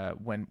like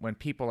when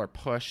people are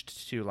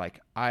pushed to like,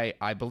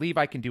 I believe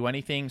I can do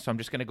anything, so I'm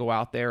just going to go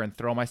out there and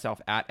throw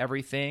myself at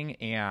everything,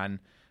 and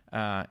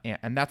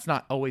that's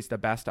not always the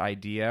best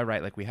idea,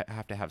 right? Like we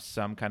have to have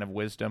some kind of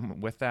wisdom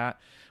with that.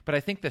 But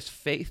I think this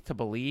faith to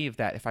believe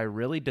that if I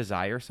really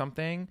desire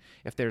something,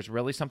 if there's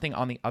really something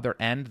on the other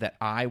end that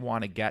I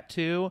want to get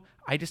to,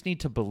 I just need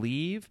to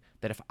believe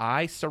that if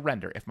I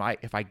surrender, if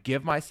I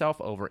give myself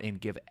over and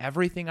give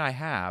everything I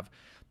have,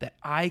 that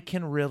I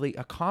can really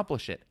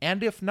accomplish it.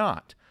 And if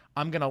not,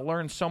 I'm going to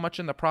learn so much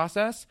in the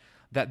process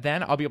that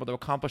then I'll be able to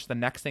accomplish the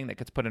next thing that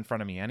gets put in front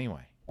of me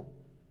anyway.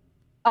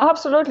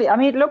 Absolutely. I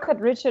mean, look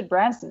at Richard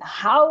Branson.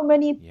 How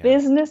many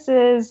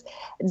businesses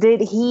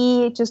did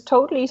he just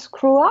totally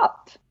screw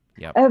up?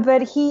 Yep.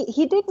 But he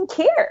didn't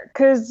care,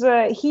 because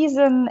he's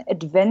an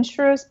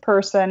adventurous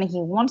person. He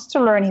wants to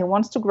learn. He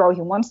wants to grow. He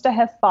wants to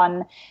have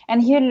fun.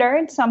 And he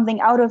learned something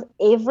out of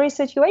every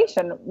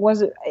situation.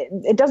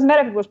 It doesn't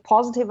matter if it was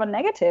positive or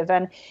negative.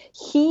 And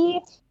he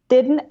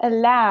didn't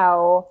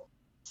allow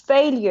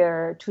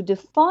failure to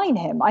define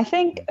him. I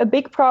think a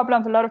big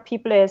problem for a lot of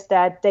people is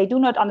that they do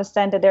not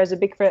understand that there's a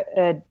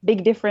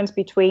big difference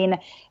between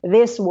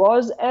this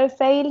was a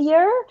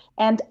failure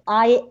and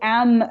I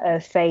am a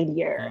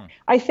failure.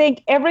 I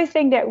think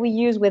everything that we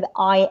use with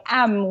I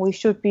am, we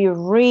should be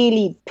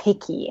really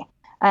picky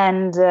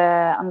and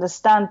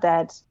understand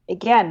that,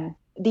 again,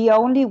 the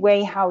only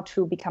way how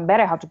to become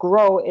better, how to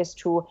grow, is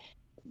to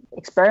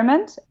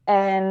experiment.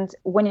 And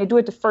when you do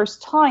it the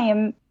first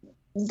time,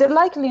 the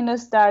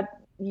likeliness that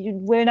you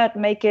will not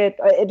make it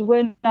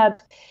will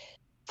not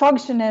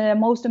function in a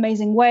most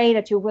amazing way,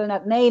 that you will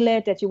not nail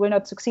it, that you will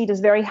not succeed, is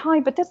very high.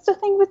 But that's the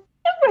thing with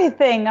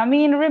everything. I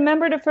mean,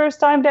 remember the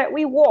first time that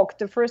we walked,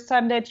 the first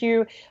time that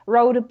you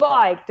rode a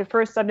bike, the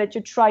first time that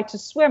you tried to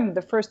swim,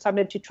 the first time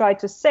that you tried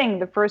to sing,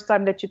 the first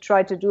time that you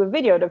tried to do a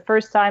video, the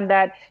first time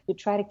that you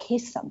tried to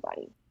kiss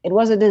somebody. It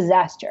was a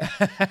disaster.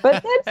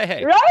 But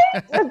that's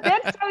right.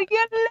 That's how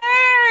you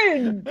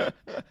learn.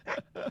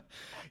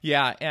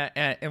 Yeah,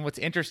 and what's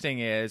interesting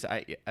is,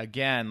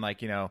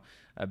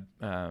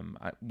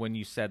 when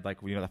you said, like,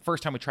 the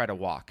first time we try to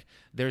walk,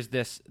 there's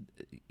this,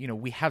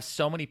 we have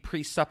so many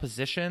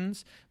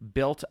presuppositions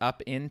built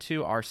up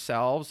into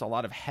ourselves, a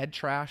lot of head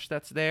trash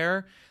that's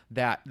there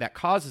that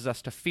causes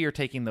us to fear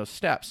taking those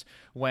steps.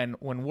 When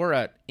we're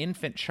an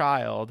infant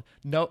child,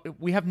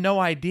 we have no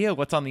idea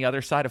what's on the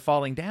other side of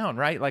falling down,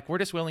 right? Like, we're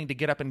just willing to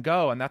get up and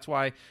go, and that's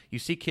why you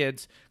see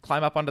kids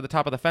climb up onto the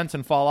top of the fence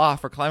and fall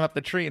off, or climb up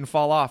the tree and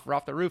fall off, or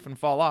off the roof and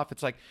fall off.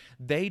 It's like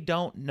they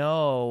don't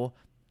know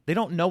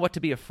what to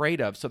be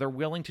afraid of, so they're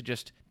willing to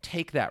just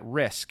take that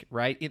risk,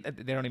 right?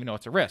 They don't even know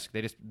it's a risk.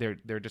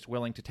 They're just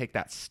willing to take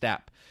that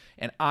step.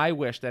 And I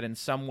wish that in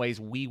some ways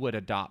we would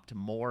adopt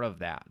more of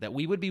that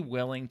we would be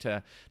willing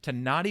to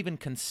not even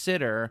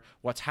consider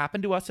what's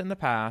happened to us in the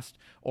past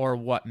or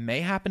what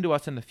may happen to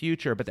us in the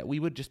future, but that we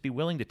would just be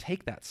willing to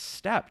take that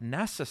step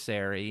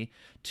necessary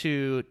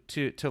to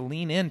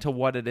lean into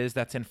what it is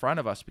that's in front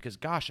of us. Because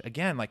gosh,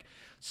 again, like,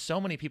 so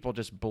many people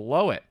just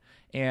blow it.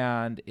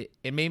 And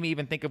it made me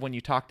even think of when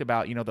you talked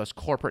about, those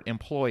corporate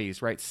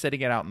employees, right,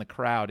 sitting it out in the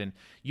crowd, and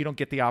you don't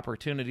get the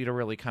opportunity to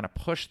really kind of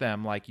push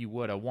them like you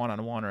would a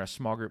one-on-one or a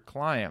small group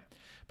client.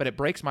 But it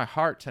breaks my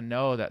heart to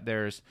know that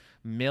there's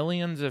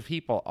millions of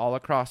people all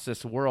across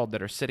this world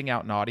that are sitting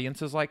out in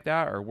audiences like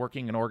that, or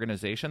working in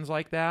organizations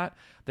like that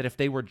if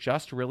they were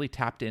just really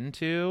tapped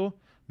into,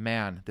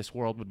 man, this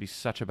world would be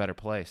such a better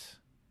place.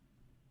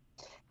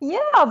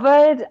 Yeah,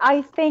 but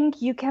I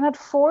think you cannot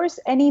force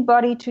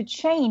anybody to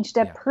change.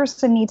 That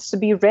person needs to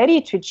be ready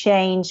to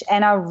change.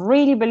 And I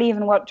really believe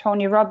in what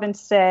Tony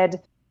Robbins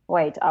said.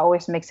 Wait, I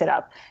always mix it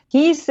up.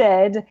 He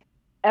said,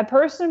 a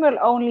person will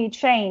only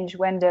change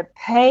when the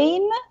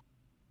pain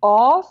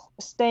of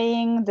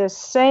staying the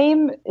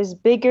same is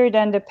bigger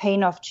than the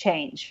pain of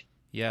change.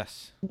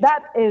 Yes.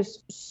 That is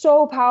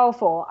so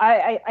powerful.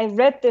 I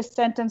read this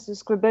sentence a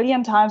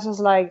squillion times. I was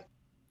like,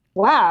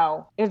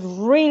 wow, it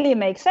really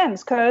makes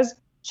sense because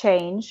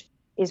change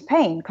is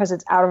pain because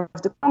it's out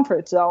of the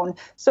comfort zone.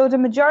 So the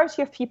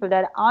majority of people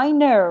that I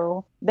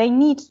know, they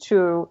need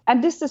to,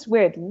 and this is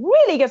where it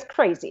really gets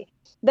crazy.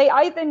 They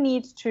either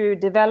need to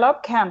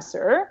develop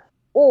cancer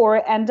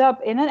or end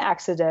up in an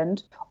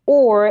accident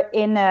or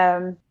in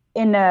a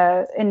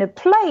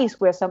place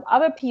where some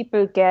other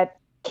people get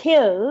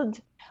killed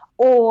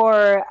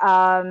or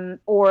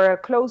a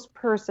close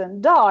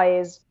person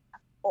dies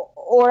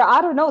or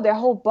I don't know, their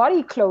whole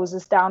body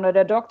closes down, or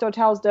the doctor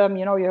tells them,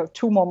 you know, you have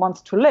 2 more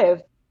months to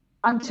live,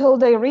 until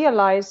they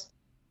realize,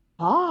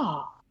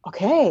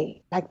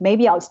 okay, like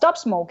maybe I'll stop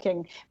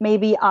smoking,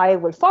 maybe I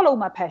will follow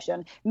my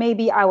passion,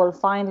 maybe I will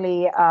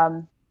finally,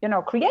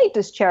 create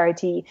this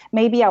charity,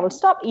 maybe I will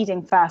stop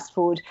eating fast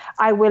food,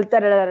 I will da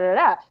da da da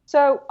da.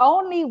 So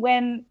only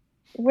when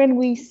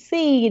we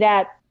see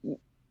that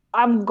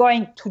I'm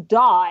going to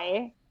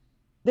die,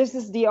 this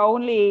is the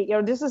only,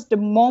 this is the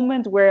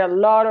moment where a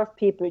lot of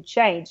people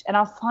change. And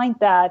I find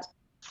that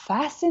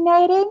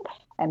fascinating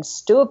and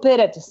stupid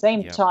at the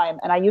same time.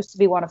 And I used to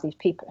be one of these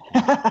people.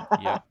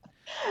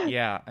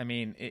 Yeah. I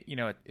mean,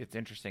 it's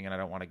interesting, and I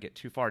don't want to get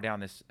too far down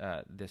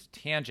this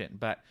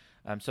tangent, but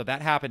so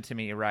that happened to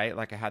me, right?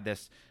 Like I had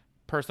this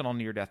personal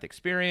near-death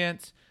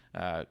experience.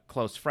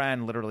 Close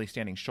friend, literally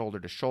standing shoulder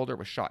to shoulder,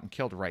 was shot and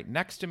killed right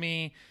next to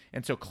me.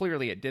 And so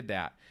clearly it did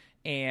that.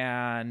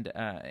 And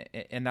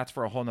that's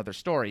for a whole nother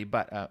story.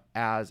 But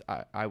as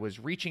I was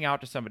reaching out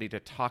to somebody to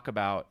talk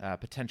about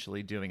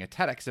potentially doing a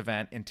TEDx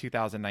event in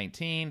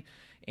 2019,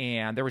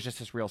 and there was just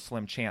this real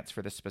slim chance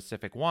for this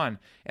specific one.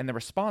 And the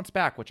response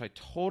back, which I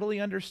totally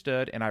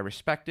understood and I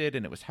respected,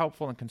 and it was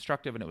helpful and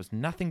constructive, and it was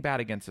nothing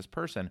bad against this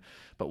person.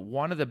 But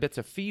one of the bits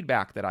of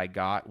feedback that I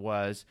got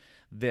was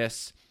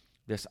this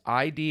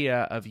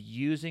idea of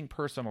using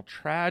personal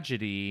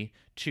tragedy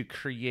to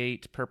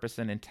create purpose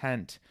and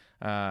intent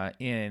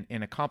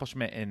in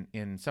accomplishment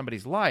in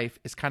somebody's life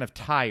is kind of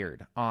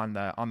tired on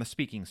the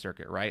speaking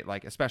circuit, right?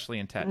 Like especially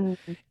in TED.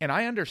 Mm-hmm. And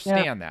I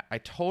understand that. I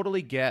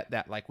totally get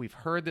that. Like we've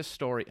heard this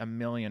story a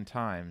million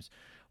times.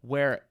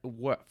 Where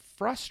what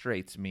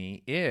frustrates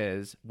me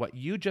is what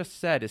you just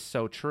said is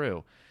so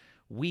true.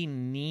 We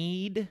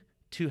need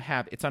to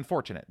have, it's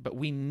unfortunate, but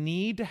we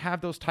need to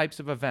have those types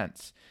of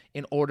events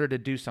in order to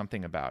do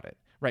something about it,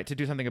 right? To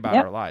do something about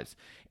our lives.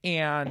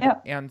 And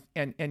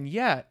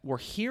yet we're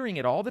hearing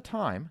it all the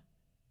time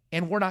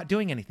and we're not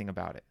doing anything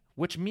about it,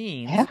 which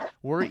means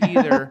we're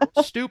either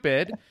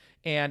stupid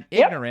and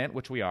ignorant,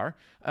 which we are,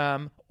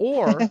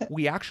 or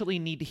we actually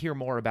need to hear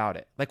more about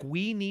it. Like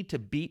we need to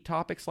beat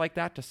topics like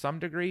that to some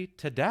degree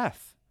to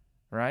death,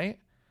 right?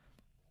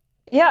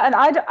 Yeah, and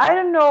I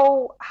don't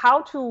know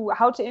how to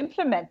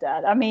implement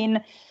that. I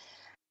mean,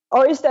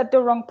 or is that the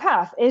wrong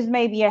path? Is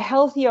maybe a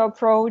healthier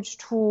approach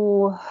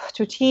to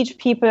teach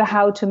people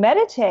how to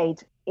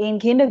meditate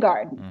in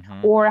kindergarten,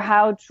 or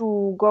how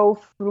to go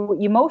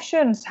through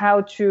emotions,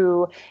 how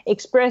to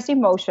express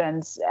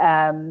emotions.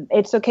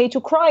 It's okay to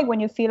cry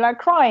when you feel like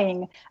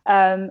crying.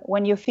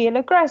 When you feel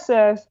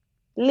aggressive,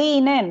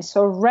 lean in,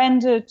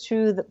 surrender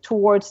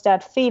towards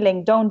that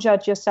feeling. Don't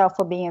judge yourself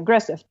for being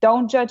aggressive.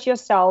 Don't judge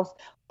yourself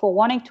for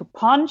wanting to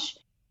punch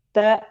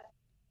the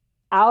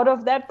out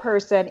of that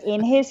person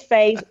in his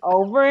face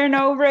over and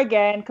over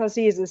again because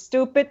he's a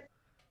stupid.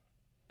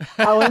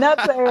 I will not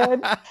say it,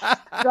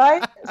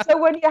 right? So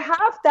when you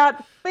have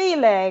that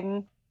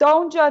feeling,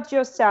 don't judge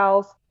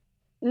yourself.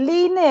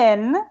 Lean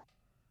in,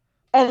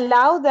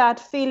 allow that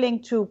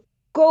feeling to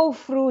go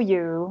through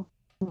you,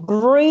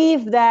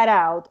 breathe that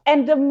out.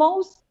 And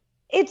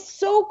it's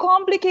so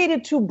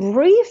complicated to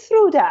breathe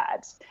through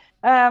that.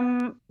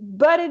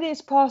 But it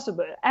is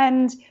possible.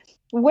 And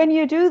when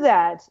you do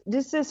that,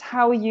 this is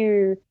how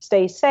you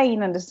stay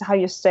sane and this is how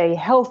you stay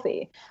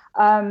healthy.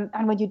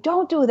 And when you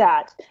don't do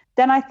that,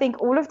 then I think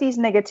all of these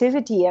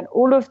negativity and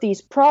all of these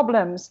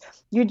problems,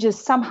 you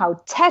just somehow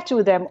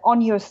tattoo them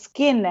on your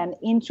skin and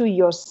into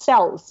your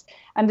cells.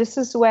 And this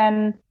is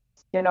when,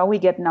 we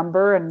get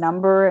number and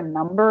number and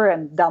number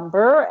and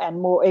dumber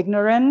and more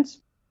ignorant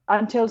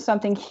until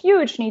something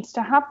huge needs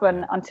to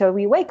happen until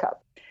we wake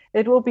up.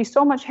 It will be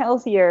so much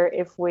healthier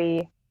if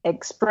we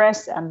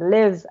express and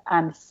live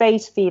and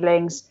face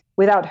feelings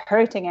without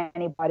hurting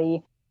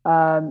anybody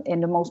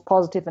in the most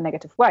positive and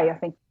negative way. I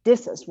think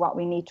this is what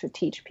we need to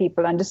teach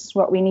people, and this is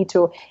what we need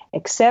to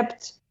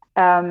accept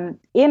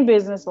in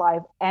business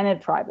life and in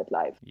private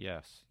life.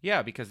 Yes.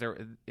 Yeah, because they're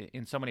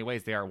in so many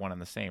ways they are one and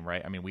the same,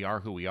 right? I mean, we are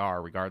who we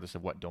are regardless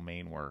of what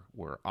domain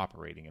we're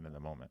operating in the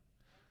moment.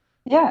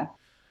 Yeah,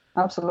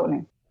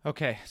 absolutely.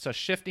 Okay, so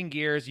shifting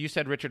gears, you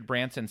said Richard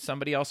Branson.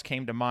 Somebody else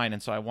came to mind,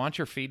 and so I want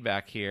your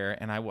feedback here.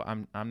 And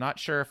I'm not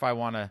sure if I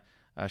want to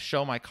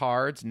show my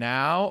cards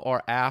now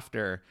or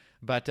after.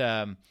 But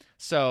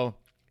so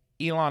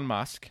Elon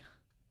Musk,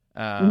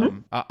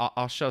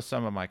 I'll show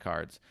some of my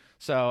cards.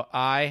 So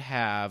I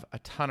have a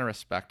ton of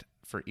respect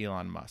for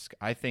Elon Musk.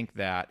 I think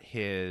that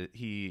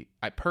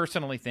I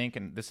personally think,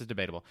 and this is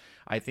debatable,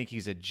 I think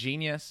he's a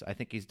genius. I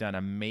think he's done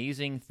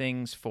amazing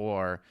things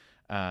for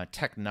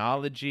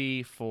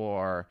technology,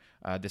 for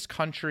this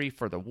country,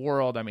 for the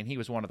world. I mean, he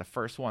was one of the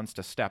first ones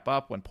to step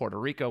up when Puerto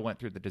Rico went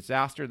through the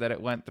disaster that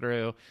it went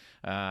through,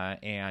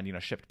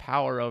 and shipped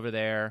power over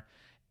there.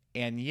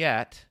 And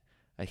yet,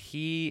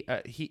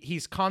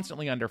 he's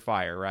constantly under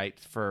fire, right,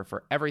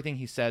 for everything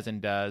he says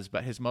and does.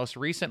 But his most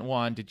recent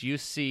one, did you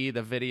see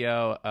the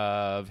video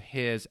of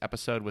his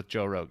episode with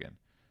Joe Rogan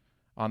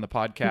on the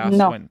podcast?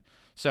 No.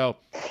 So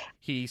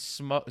he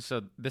smoked.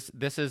 So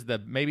this is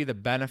maybe the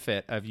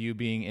benefit of you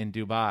being in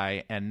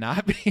Dubai and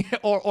not being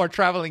or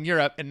traveling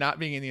Europe and not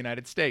being in the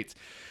United States.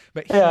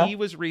 But he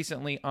was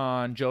recently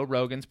on Joe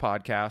Rogan's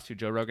podcast.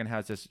 Joe Rogan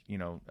has this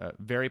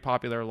very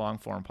popular long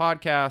form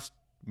podcast.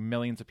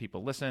 Millions of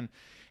people listen.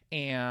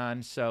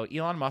 And so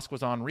Elon Musk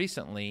was on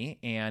recently,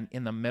 and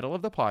in the middle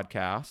of the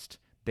podcast,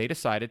 they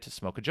decided to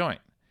smoke a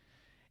joint.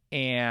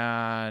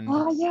 And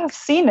I've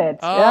seen it.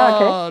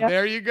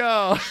 There you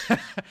go.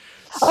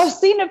 I've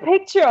seen a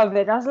picture of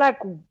it. I was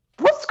like,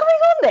 what's going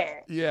on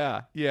there?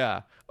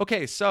 Yeah.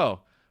 Okay, so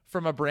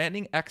from a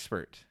branding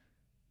expert,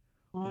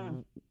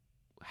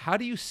 how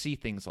do you see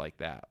things like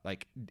that?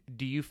 Like,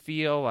 do you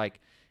feel like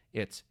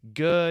it's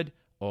good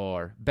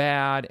or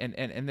bad?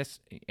 And this,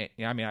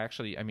 I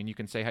mean, you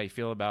can say how you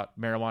feel about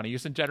marijuana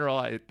use in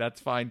general. That's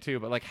fine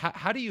too. But like,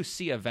 how do you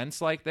see events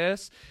like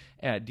this?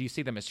 Do you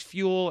see them as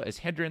fuel, as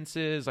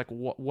hindrances? Like,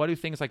 what do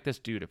things like this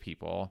do to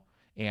people?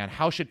 And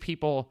how should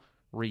people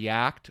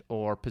react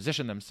or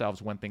position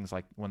themselves when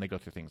they go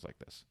through things like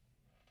this?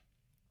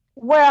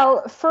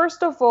 Well,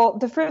 first of all,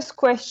 the first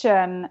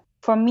question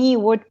for me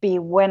would be,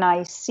 when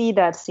I see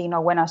that scene or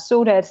when I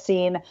saw that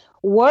scene,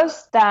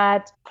 was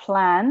that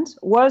planned?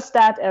 Was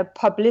that a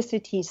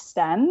publicity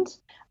stunt?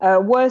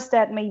 Was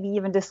that maybe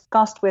even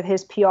discussed with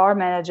his PR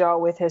manager or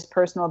with his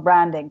personal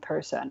branding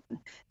person?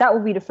 That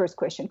would be the first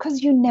question,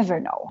 because you never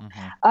know.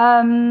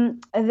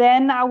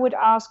 Then I would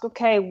ask,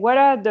 okay, what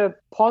are the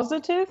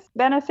positive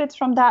benefits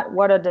from that?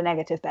 What are the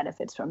negative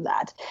benefits from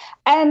that?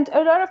 And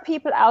a lot of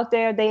people out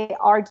there, they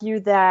argue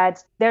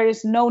that there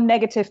is no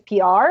negative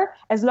PR.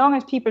 As long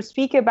as people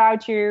speak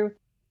about you,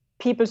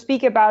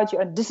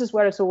 and this is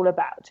what it's all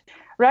about.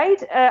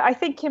 Right? I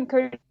think Kim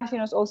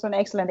Kardashian is also an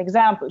excellent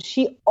example.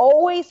 She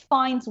always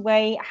finds a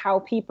way how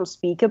people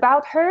speak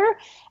about her.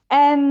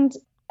 And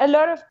a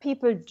lot of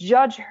people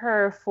judge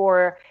her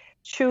for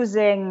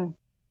choosing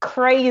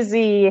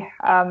crazy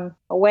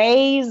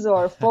ways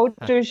or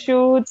photo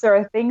shoots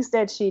or things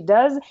that she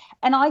does.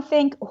 And I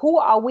think, who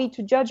are we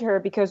to judge her?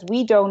 Because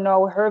we don't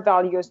know her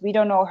values. We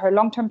don't know her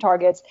long-term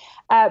targets.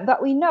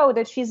 But we know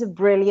that she's a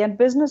brilliant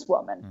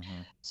businesswoman.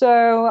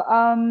 So,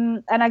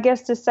 and I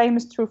guess the same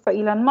is true for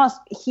Elon Musk.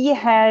 He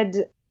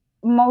had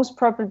most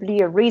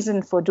probably a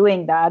reason for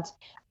doing that.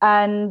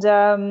 And,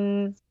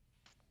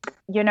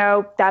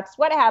 that's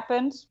what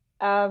happened.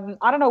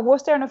 I don't know,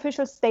 was there an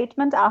official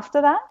statement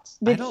after that?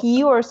 Did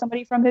he or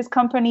somebody from his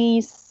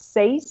company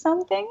say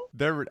something?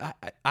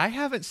 I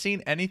haven't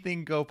seen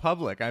anything go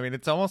public. I mean,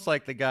 it's almost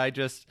like the guy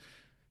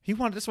he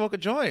wanted to smoke a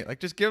joint.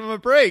 Like, just give him a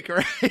break,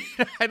 right?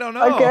 I don't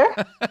know. Okay.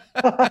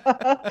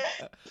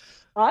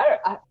 I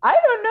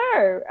don't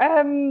know.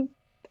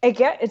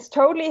 Again, it's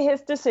totally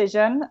his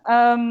decision.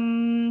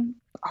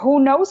 Who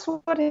knows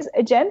what his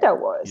agenda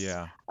was?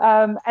 Yeah.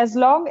 As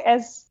long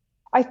as,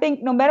 I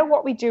think, no matter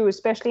what we do,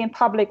 especially in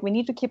public, we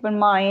need to keep in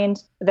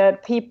mind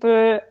that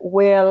people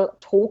will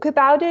talk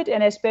about it,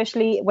 and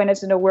especially when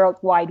it's in the World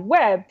Wide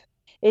Web,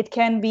 it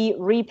can be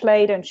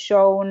replayed and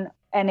shown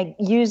and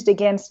used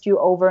against you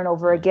over and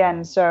over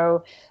again.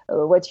 So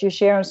what you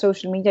share on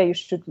social media, you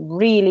should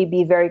really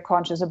be very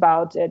conscious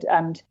about it.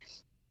 And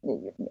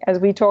as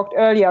we talked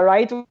earlier,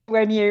 right,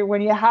 when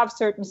you have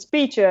certain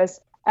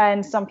speeches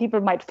and some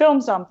people might film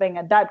something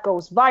and that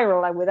goes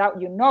viral, and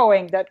without you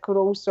knowing, that could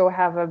also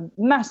have a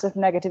massive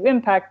negative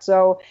impact.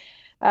 So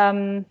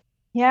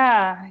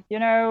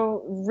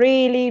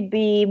really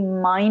be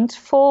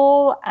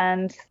mindful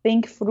and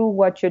think through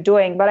what you're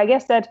doing. But I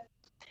guess that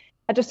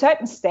at a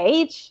certain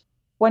stage,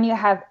 when you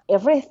have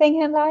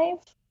everything in life,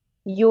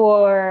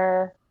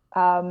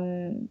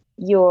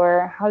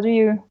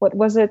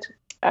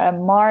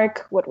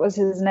 Mark, what was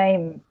his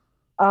name?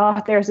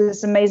 There's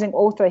this amazing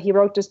author. He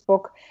wrote this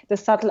book, The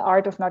Subtle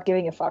Art of Not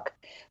Giving a Fuck.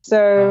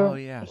 So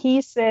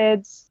he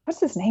said,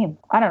 what's his name?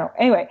 I don't know.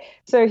 Anyway,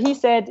 so he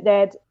said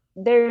that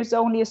there's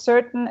only a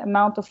certain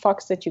amount of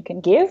fucks that you can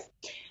give.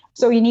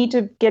 So you need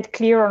to get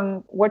clear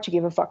on what you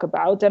give a fuck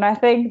about. And I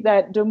think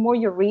that the more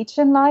you reach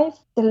in life,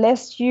 the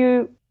less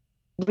you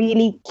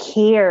really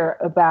care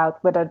about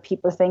what other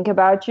people think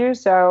about you.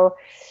 So,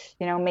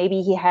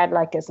 maybe he had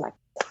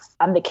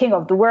I'm the king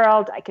of the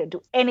world, I can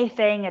do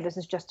anything, and this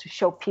is just to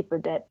show people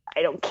that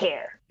I don't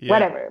care.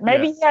 Whatever.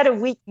 Maybe he had a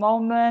weak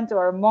moment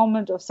or a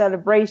moment of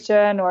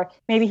celebration, or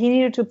maybe he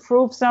needed to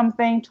prove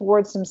something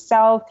towards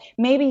himself.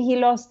 Maybe he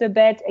lost a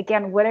bet.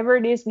 Again, whatever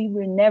it is, we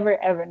will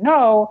never, ever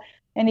know.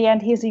 In the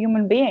end, he's a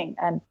human being.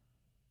 And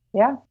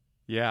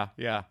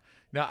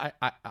No,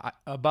 I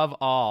above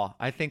all,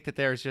 I think that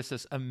there's just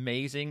this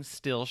amazing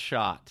still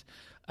shot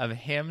of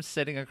him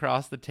sitting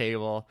across the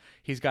table.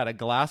 He's got a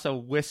glass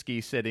of whiskey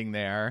sitting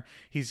there.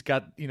 He's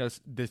got,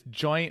 this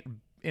joint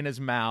in his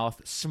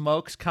mouth,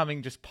 smoke's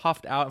coming just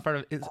puffed out in front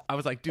of his. I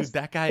was like, dude,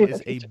 that guy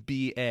is a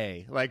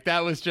BA. Like,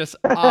 that was just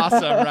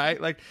awesome, right?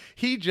 Like,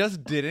 he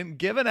just didn't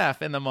give an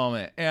F in the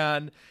moment.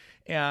 And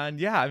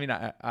yeah, I mean,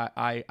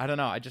 I don't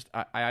know.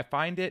 I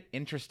find it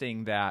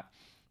interesting that,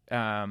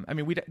 I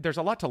mean, there's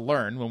a lot to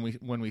learn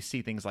when we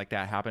see things like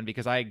that happen,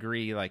 because I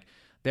agree, like,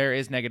 there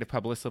is negative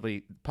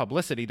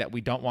publicity that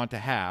we don't want to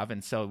have,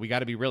 and so we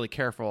got to be really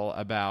careful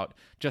about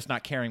just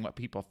not caring what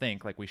people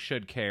think. Like, we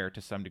should care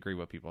to some degree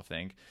what people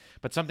think.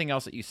 But something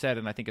else that you said,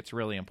 and I think it's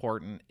really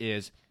important,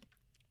 is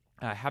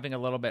having a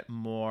little bit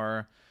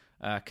more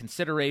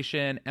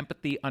consideration,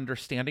 empathy,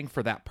 understanding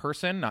for that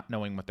person, not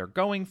knowing what they're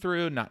going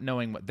through, not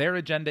knowing what their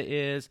agenda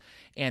is,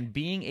 and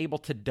being able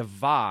to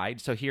divide.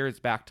 So here it's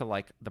back to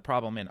like the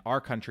problem in our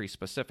country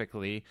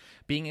specifically,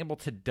 being able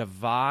to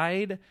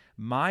divide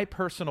my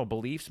personal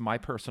beliefs, my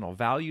personal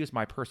values,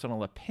 my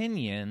personal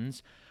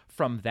opinions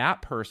from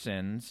that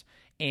person's,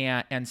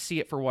 and see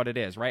it for what it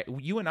is, right?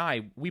 You and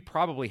I, we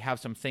probably have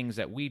some things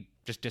that we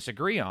just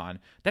disagree on.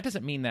 That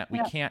doesn't mean that we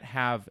can't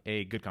have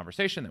a good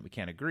conversation, that we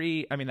can't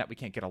agree. I mean, that we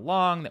can't get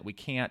along, that we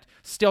can't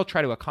still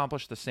try to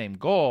accomplish the same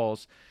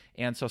goals.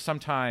 And so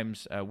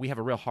sometimes we have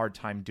a real hard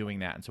time doing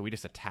that. And so we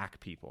just attack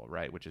people,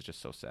 right? Which is just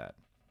so sad.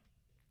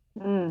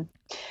 Mm.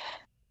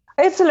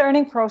 It's a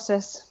learning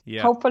process.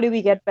 Yeah. Hopefully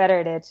we get better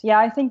at it. Yeah,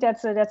 I think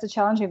that's a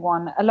challenging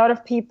one. A lot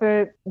of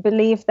people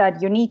believe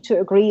that you need to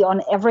agree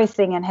on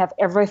everything and have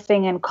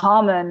everything in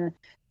common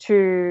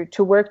to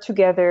work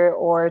together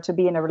or to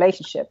be in a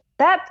relationship.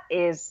 That's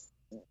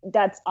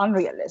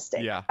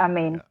unrealistic. Yeah. I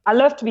mean, I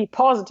love to be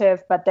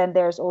positive, but then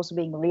there's also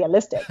being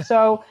realistic.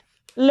 So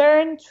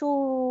learn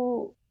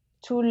to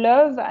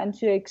love and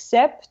to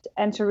accept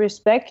and to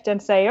respect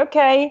and say,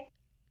 okay,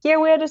 here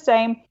we are the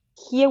same.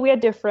 Here we are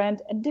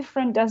different, and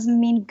different doesn't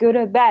mean good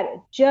or bad.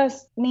 It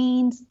just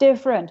means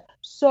different.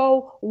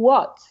 So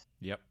what?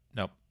 Yep.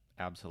 Nope.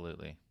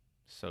 Absolutely.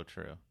 So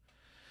true.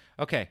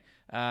 Okay.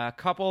 A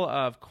couple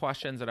of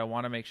questions that I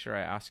want to make sure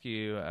I ask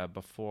you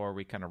before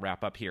we kind of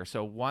wrap up here.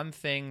 So one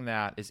thing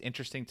that is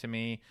interesting to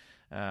me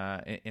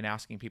in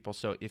asking people,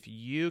 so if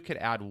you could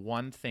add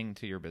one thing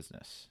to your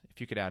business, if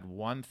you could add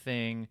one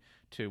thing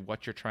to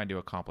what you're trying to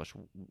accomplish,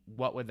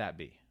 what would that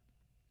be?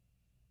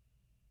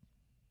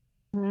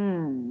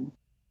 One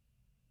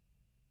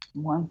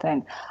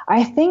thing.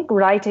 I think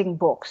writing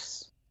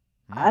books.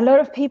 A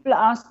lot of people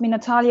ask me,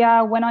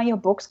 Natalia, when are your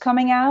books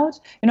coming out?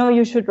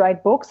 You should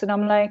write books. And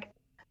I'm like,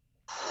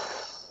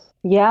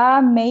 yeah,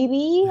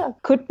 maybe.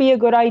 Could be a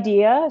good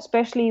idea,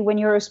 especially when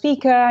you're a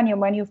speaker and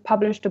when you've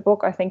published a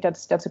book. I think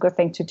that's a good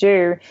thing to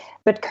do.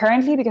 But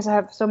currently, because I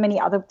have so many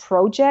other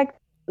projects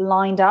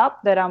lined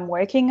up that I'm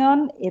working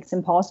on, it's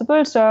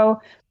impossible.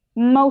 So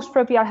most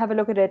probably I'll have a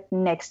look at it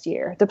next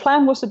year. The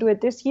plan was to do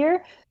it this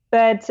year,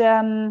 but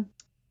I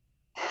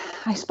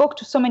spoke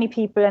to so many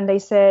people and they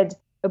said,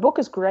 a book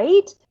is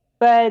great,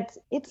 but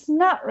it's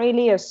not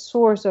really a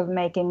source of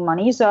making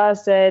money. So I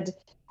said,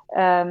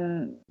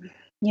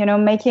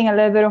 making a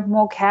little bit of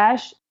more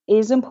cash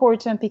is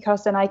important,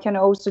 because then I can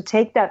also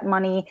take that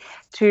money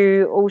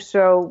to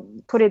also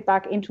put it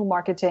back into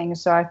marketing.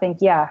 So I think,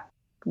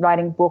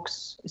 writing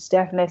books is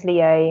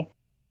definitely a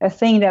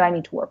thing that I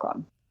need to work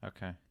on.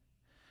 Okay.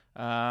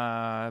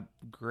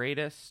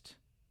 Greatest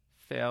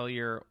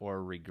failure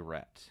or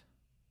regret?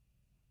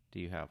 Do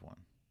you have one?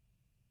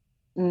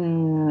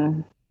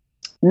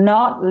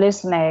 Not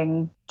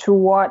listening to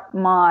what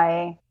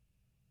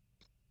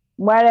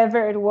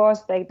whatever it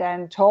was they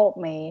then told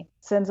me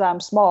since I'm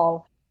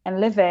small,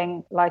 and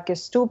living like a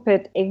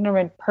stupid,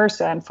 ignorant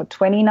person for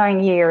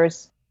 29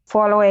 years,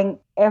 following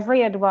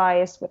every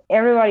advice, what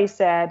everybody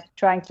said,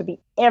 trying to be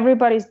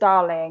everybody's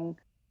darling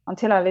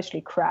until I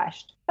literally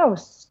crashed. That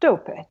was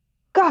stupid.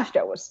 Gosh,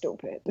 that was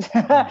stupid.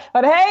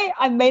 But hey,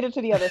 I made it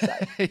to the other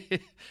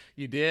side.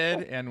 You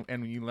did,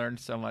 and you learned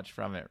so much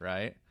from it,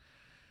 right?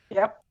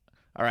 Yep.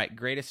 All right,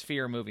 greatest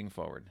fear moving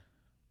forward.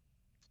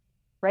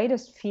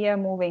 Greatest fear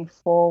moving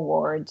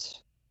forward.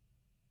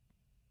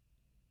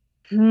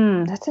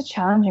 That's a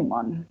challenging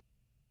one.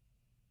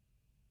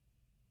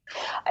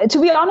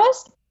 To be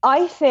honest,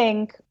 I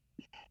think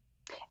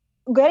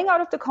getting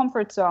out of the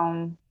comfort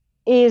zone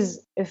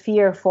is a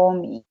fear for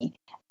me.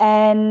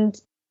 And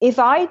if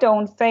I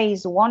don't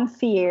face one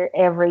fear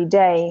every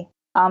day,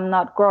 I'm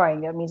not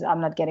growing. That means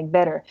I'm not getting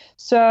better.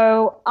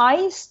 So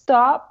I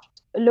stopped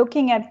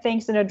looking at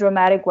things in a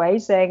dramatic way,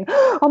 saying,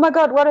 oh my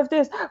God, what if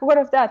this? What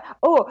if that?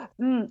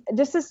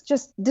 This is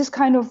just this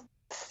kind of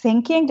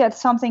thinking.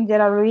 That's something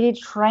that I really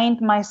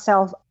trained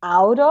myself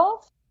out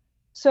of.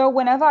 So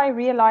whenever I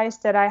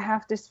realized that I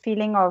have this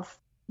feeling of,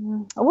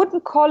 I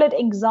wouldn't call it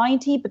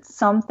anxiety, but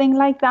something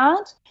like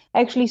that,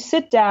 actually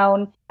sit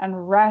down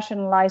and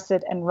rationalize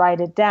it and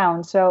write it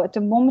down. So at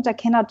the moment, I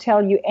cannot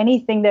tell you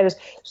anything that is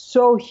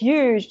so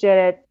huge that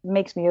it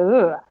makes me,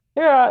 ugh.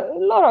 There are a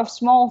lot of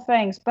small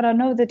things, but I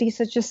know that these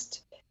are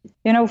just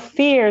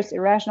fears,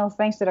 irrational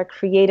things that are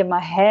created in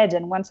my head.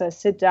 And once I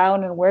sit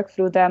down and work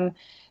through them,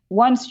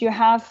 once you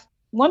have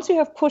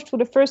pushed through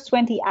the first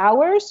 20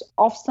 hours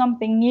of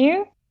something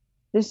new,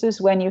 this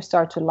is when you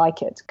start to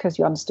like it because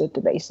you understood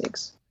the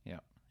basics. Yeah.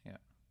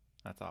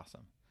 That's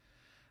awesome.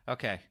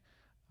 Okay.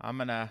 I'm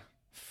going to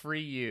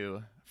free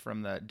you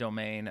from the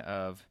domain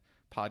of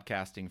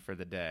podcasting for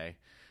the day.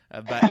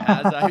 But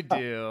as I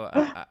do,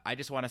 I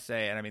just want to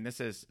say, and I mean,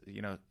 this is,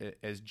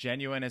 as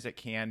genuine as it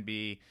can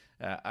be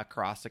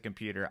across the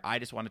computer. I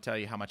just want to tell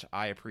you how much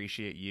I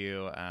appreciate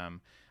you.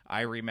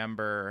 I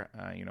remember,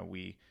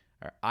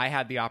 I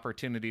had the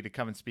opportunity to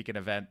come and speak at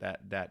an event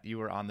that you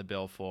were on the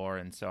bill for.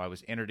 And so I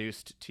was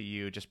introduced to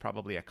you just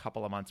probably a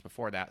couple of months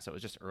before that. So it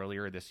was just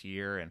earlier this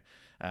year.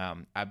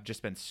 And I've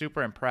just been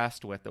super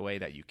impressed with the way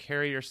that you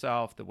carry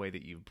yourself, the way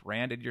that you've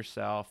branded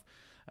yourself.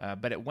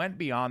 But it went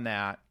beyond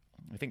that,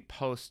 I think,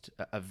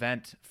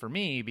 post-event for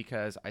me,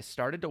 because I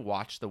started to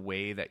watch the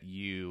way that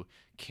you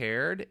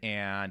cared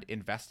and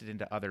invested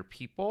into other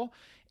people.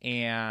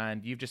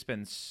 And you've just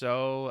been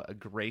so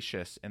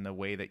gracious in the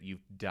way that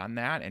you've done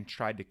that and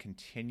tried to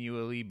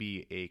continually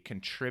be a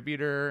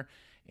contributor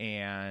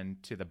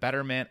and to the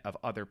betterment of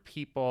other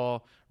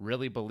people,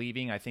 really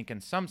believing, I think, in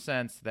some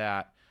sense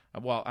that,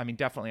 well, I mean,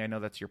 definitely I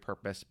know that's your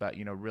purpose, but,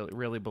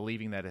 really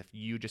believing that if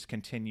you just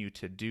continue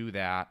to do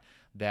that,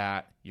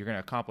 that you're going to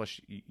accomplish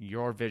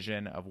your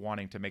vision of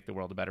wanting to make the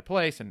world a better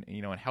place and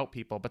help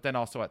people. But then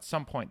also at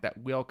some point that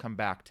will come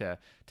back to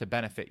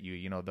benefit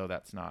you, though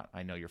that's not,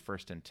 I know, your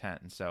first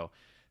intent. And so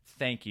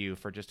thank you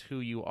for just who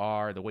you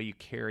are, the way you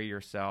carry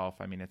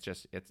yourself. I mean,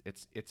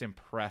 it's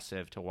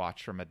impressive to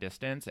watch from a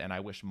distance. And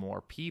I wish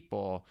more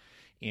people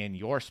in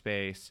your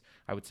space,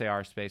 I would say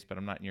our space, but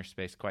I'm not in your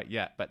space quite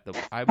yet. But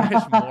I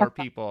wish more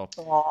people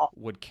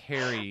would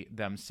carry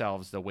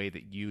themselves the way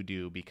that you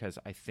do, because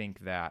I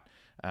think that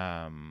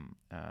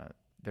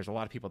there's a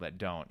lot of people that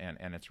don't,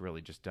 and it's really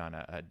just done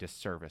a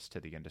disservice to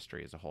the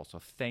industry as a whole. So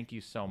thank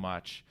you so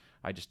much.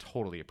 I just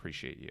totally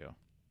appreciate you.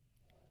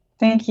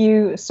 Thank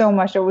you so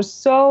much. It was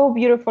so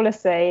beautifully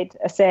said,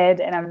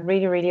 and I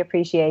really, really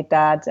appreciate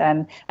that.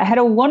 And I had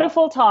a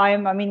wonderful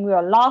time. I mean, we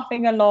were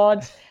laughing a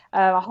lot.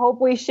 I hope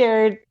we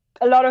shared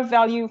a lot of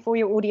value for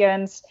your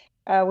audience.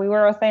 We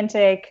were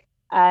authentic.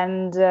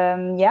 And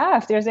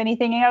if there's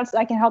anything else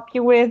I can help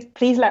you with,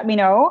 please let me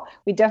know.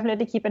 We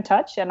definitely keep in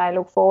touch, and I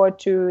look forward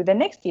to the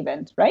next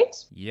event, right?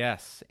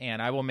 Yes,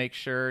 and I will make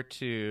sure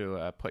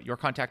to put your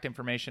contact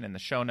information in the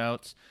show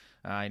notes.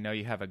 I know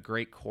you have a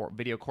great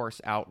video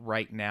course out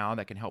right now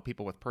that can help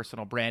people with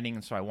personal branding,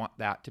 and so I want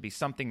that to be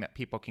something that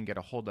people can get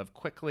a hold of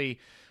quickly,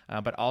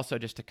 but also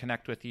just to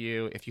connect with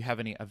you. If you have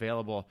any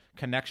available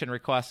connection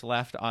requests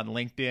left on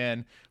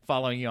LinkedIn,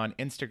 following you on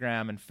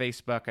Instagram and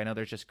Facebook, I know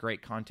there's just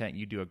great content.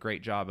 You do a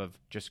great job of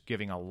just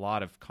giving a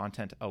lot of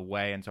content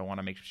away, and so I want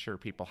to make sure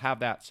people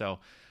have that, so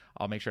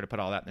I'll make sure to put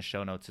all that in the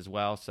show notes as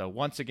well. So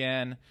once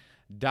again,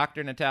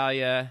 Dr.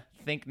 Natalia,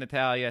 Think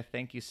Natalia,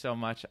 thank you so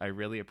much. I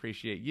really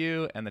appreciate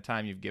you and the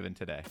time you've given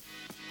today.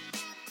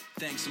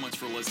 Thanks so much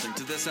for listening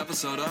to this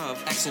episode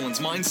of Excellence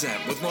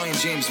Mindset with Ryan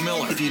James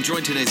Miller. If you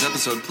enjoyed today's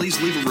episode, please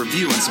leave a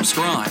review and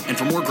subscribe. And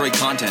for more great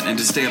content and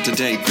to stay up to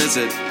date,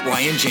 visit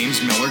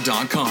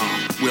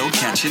RyanJamesMiller.com. We'll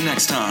catch you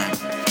next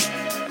time.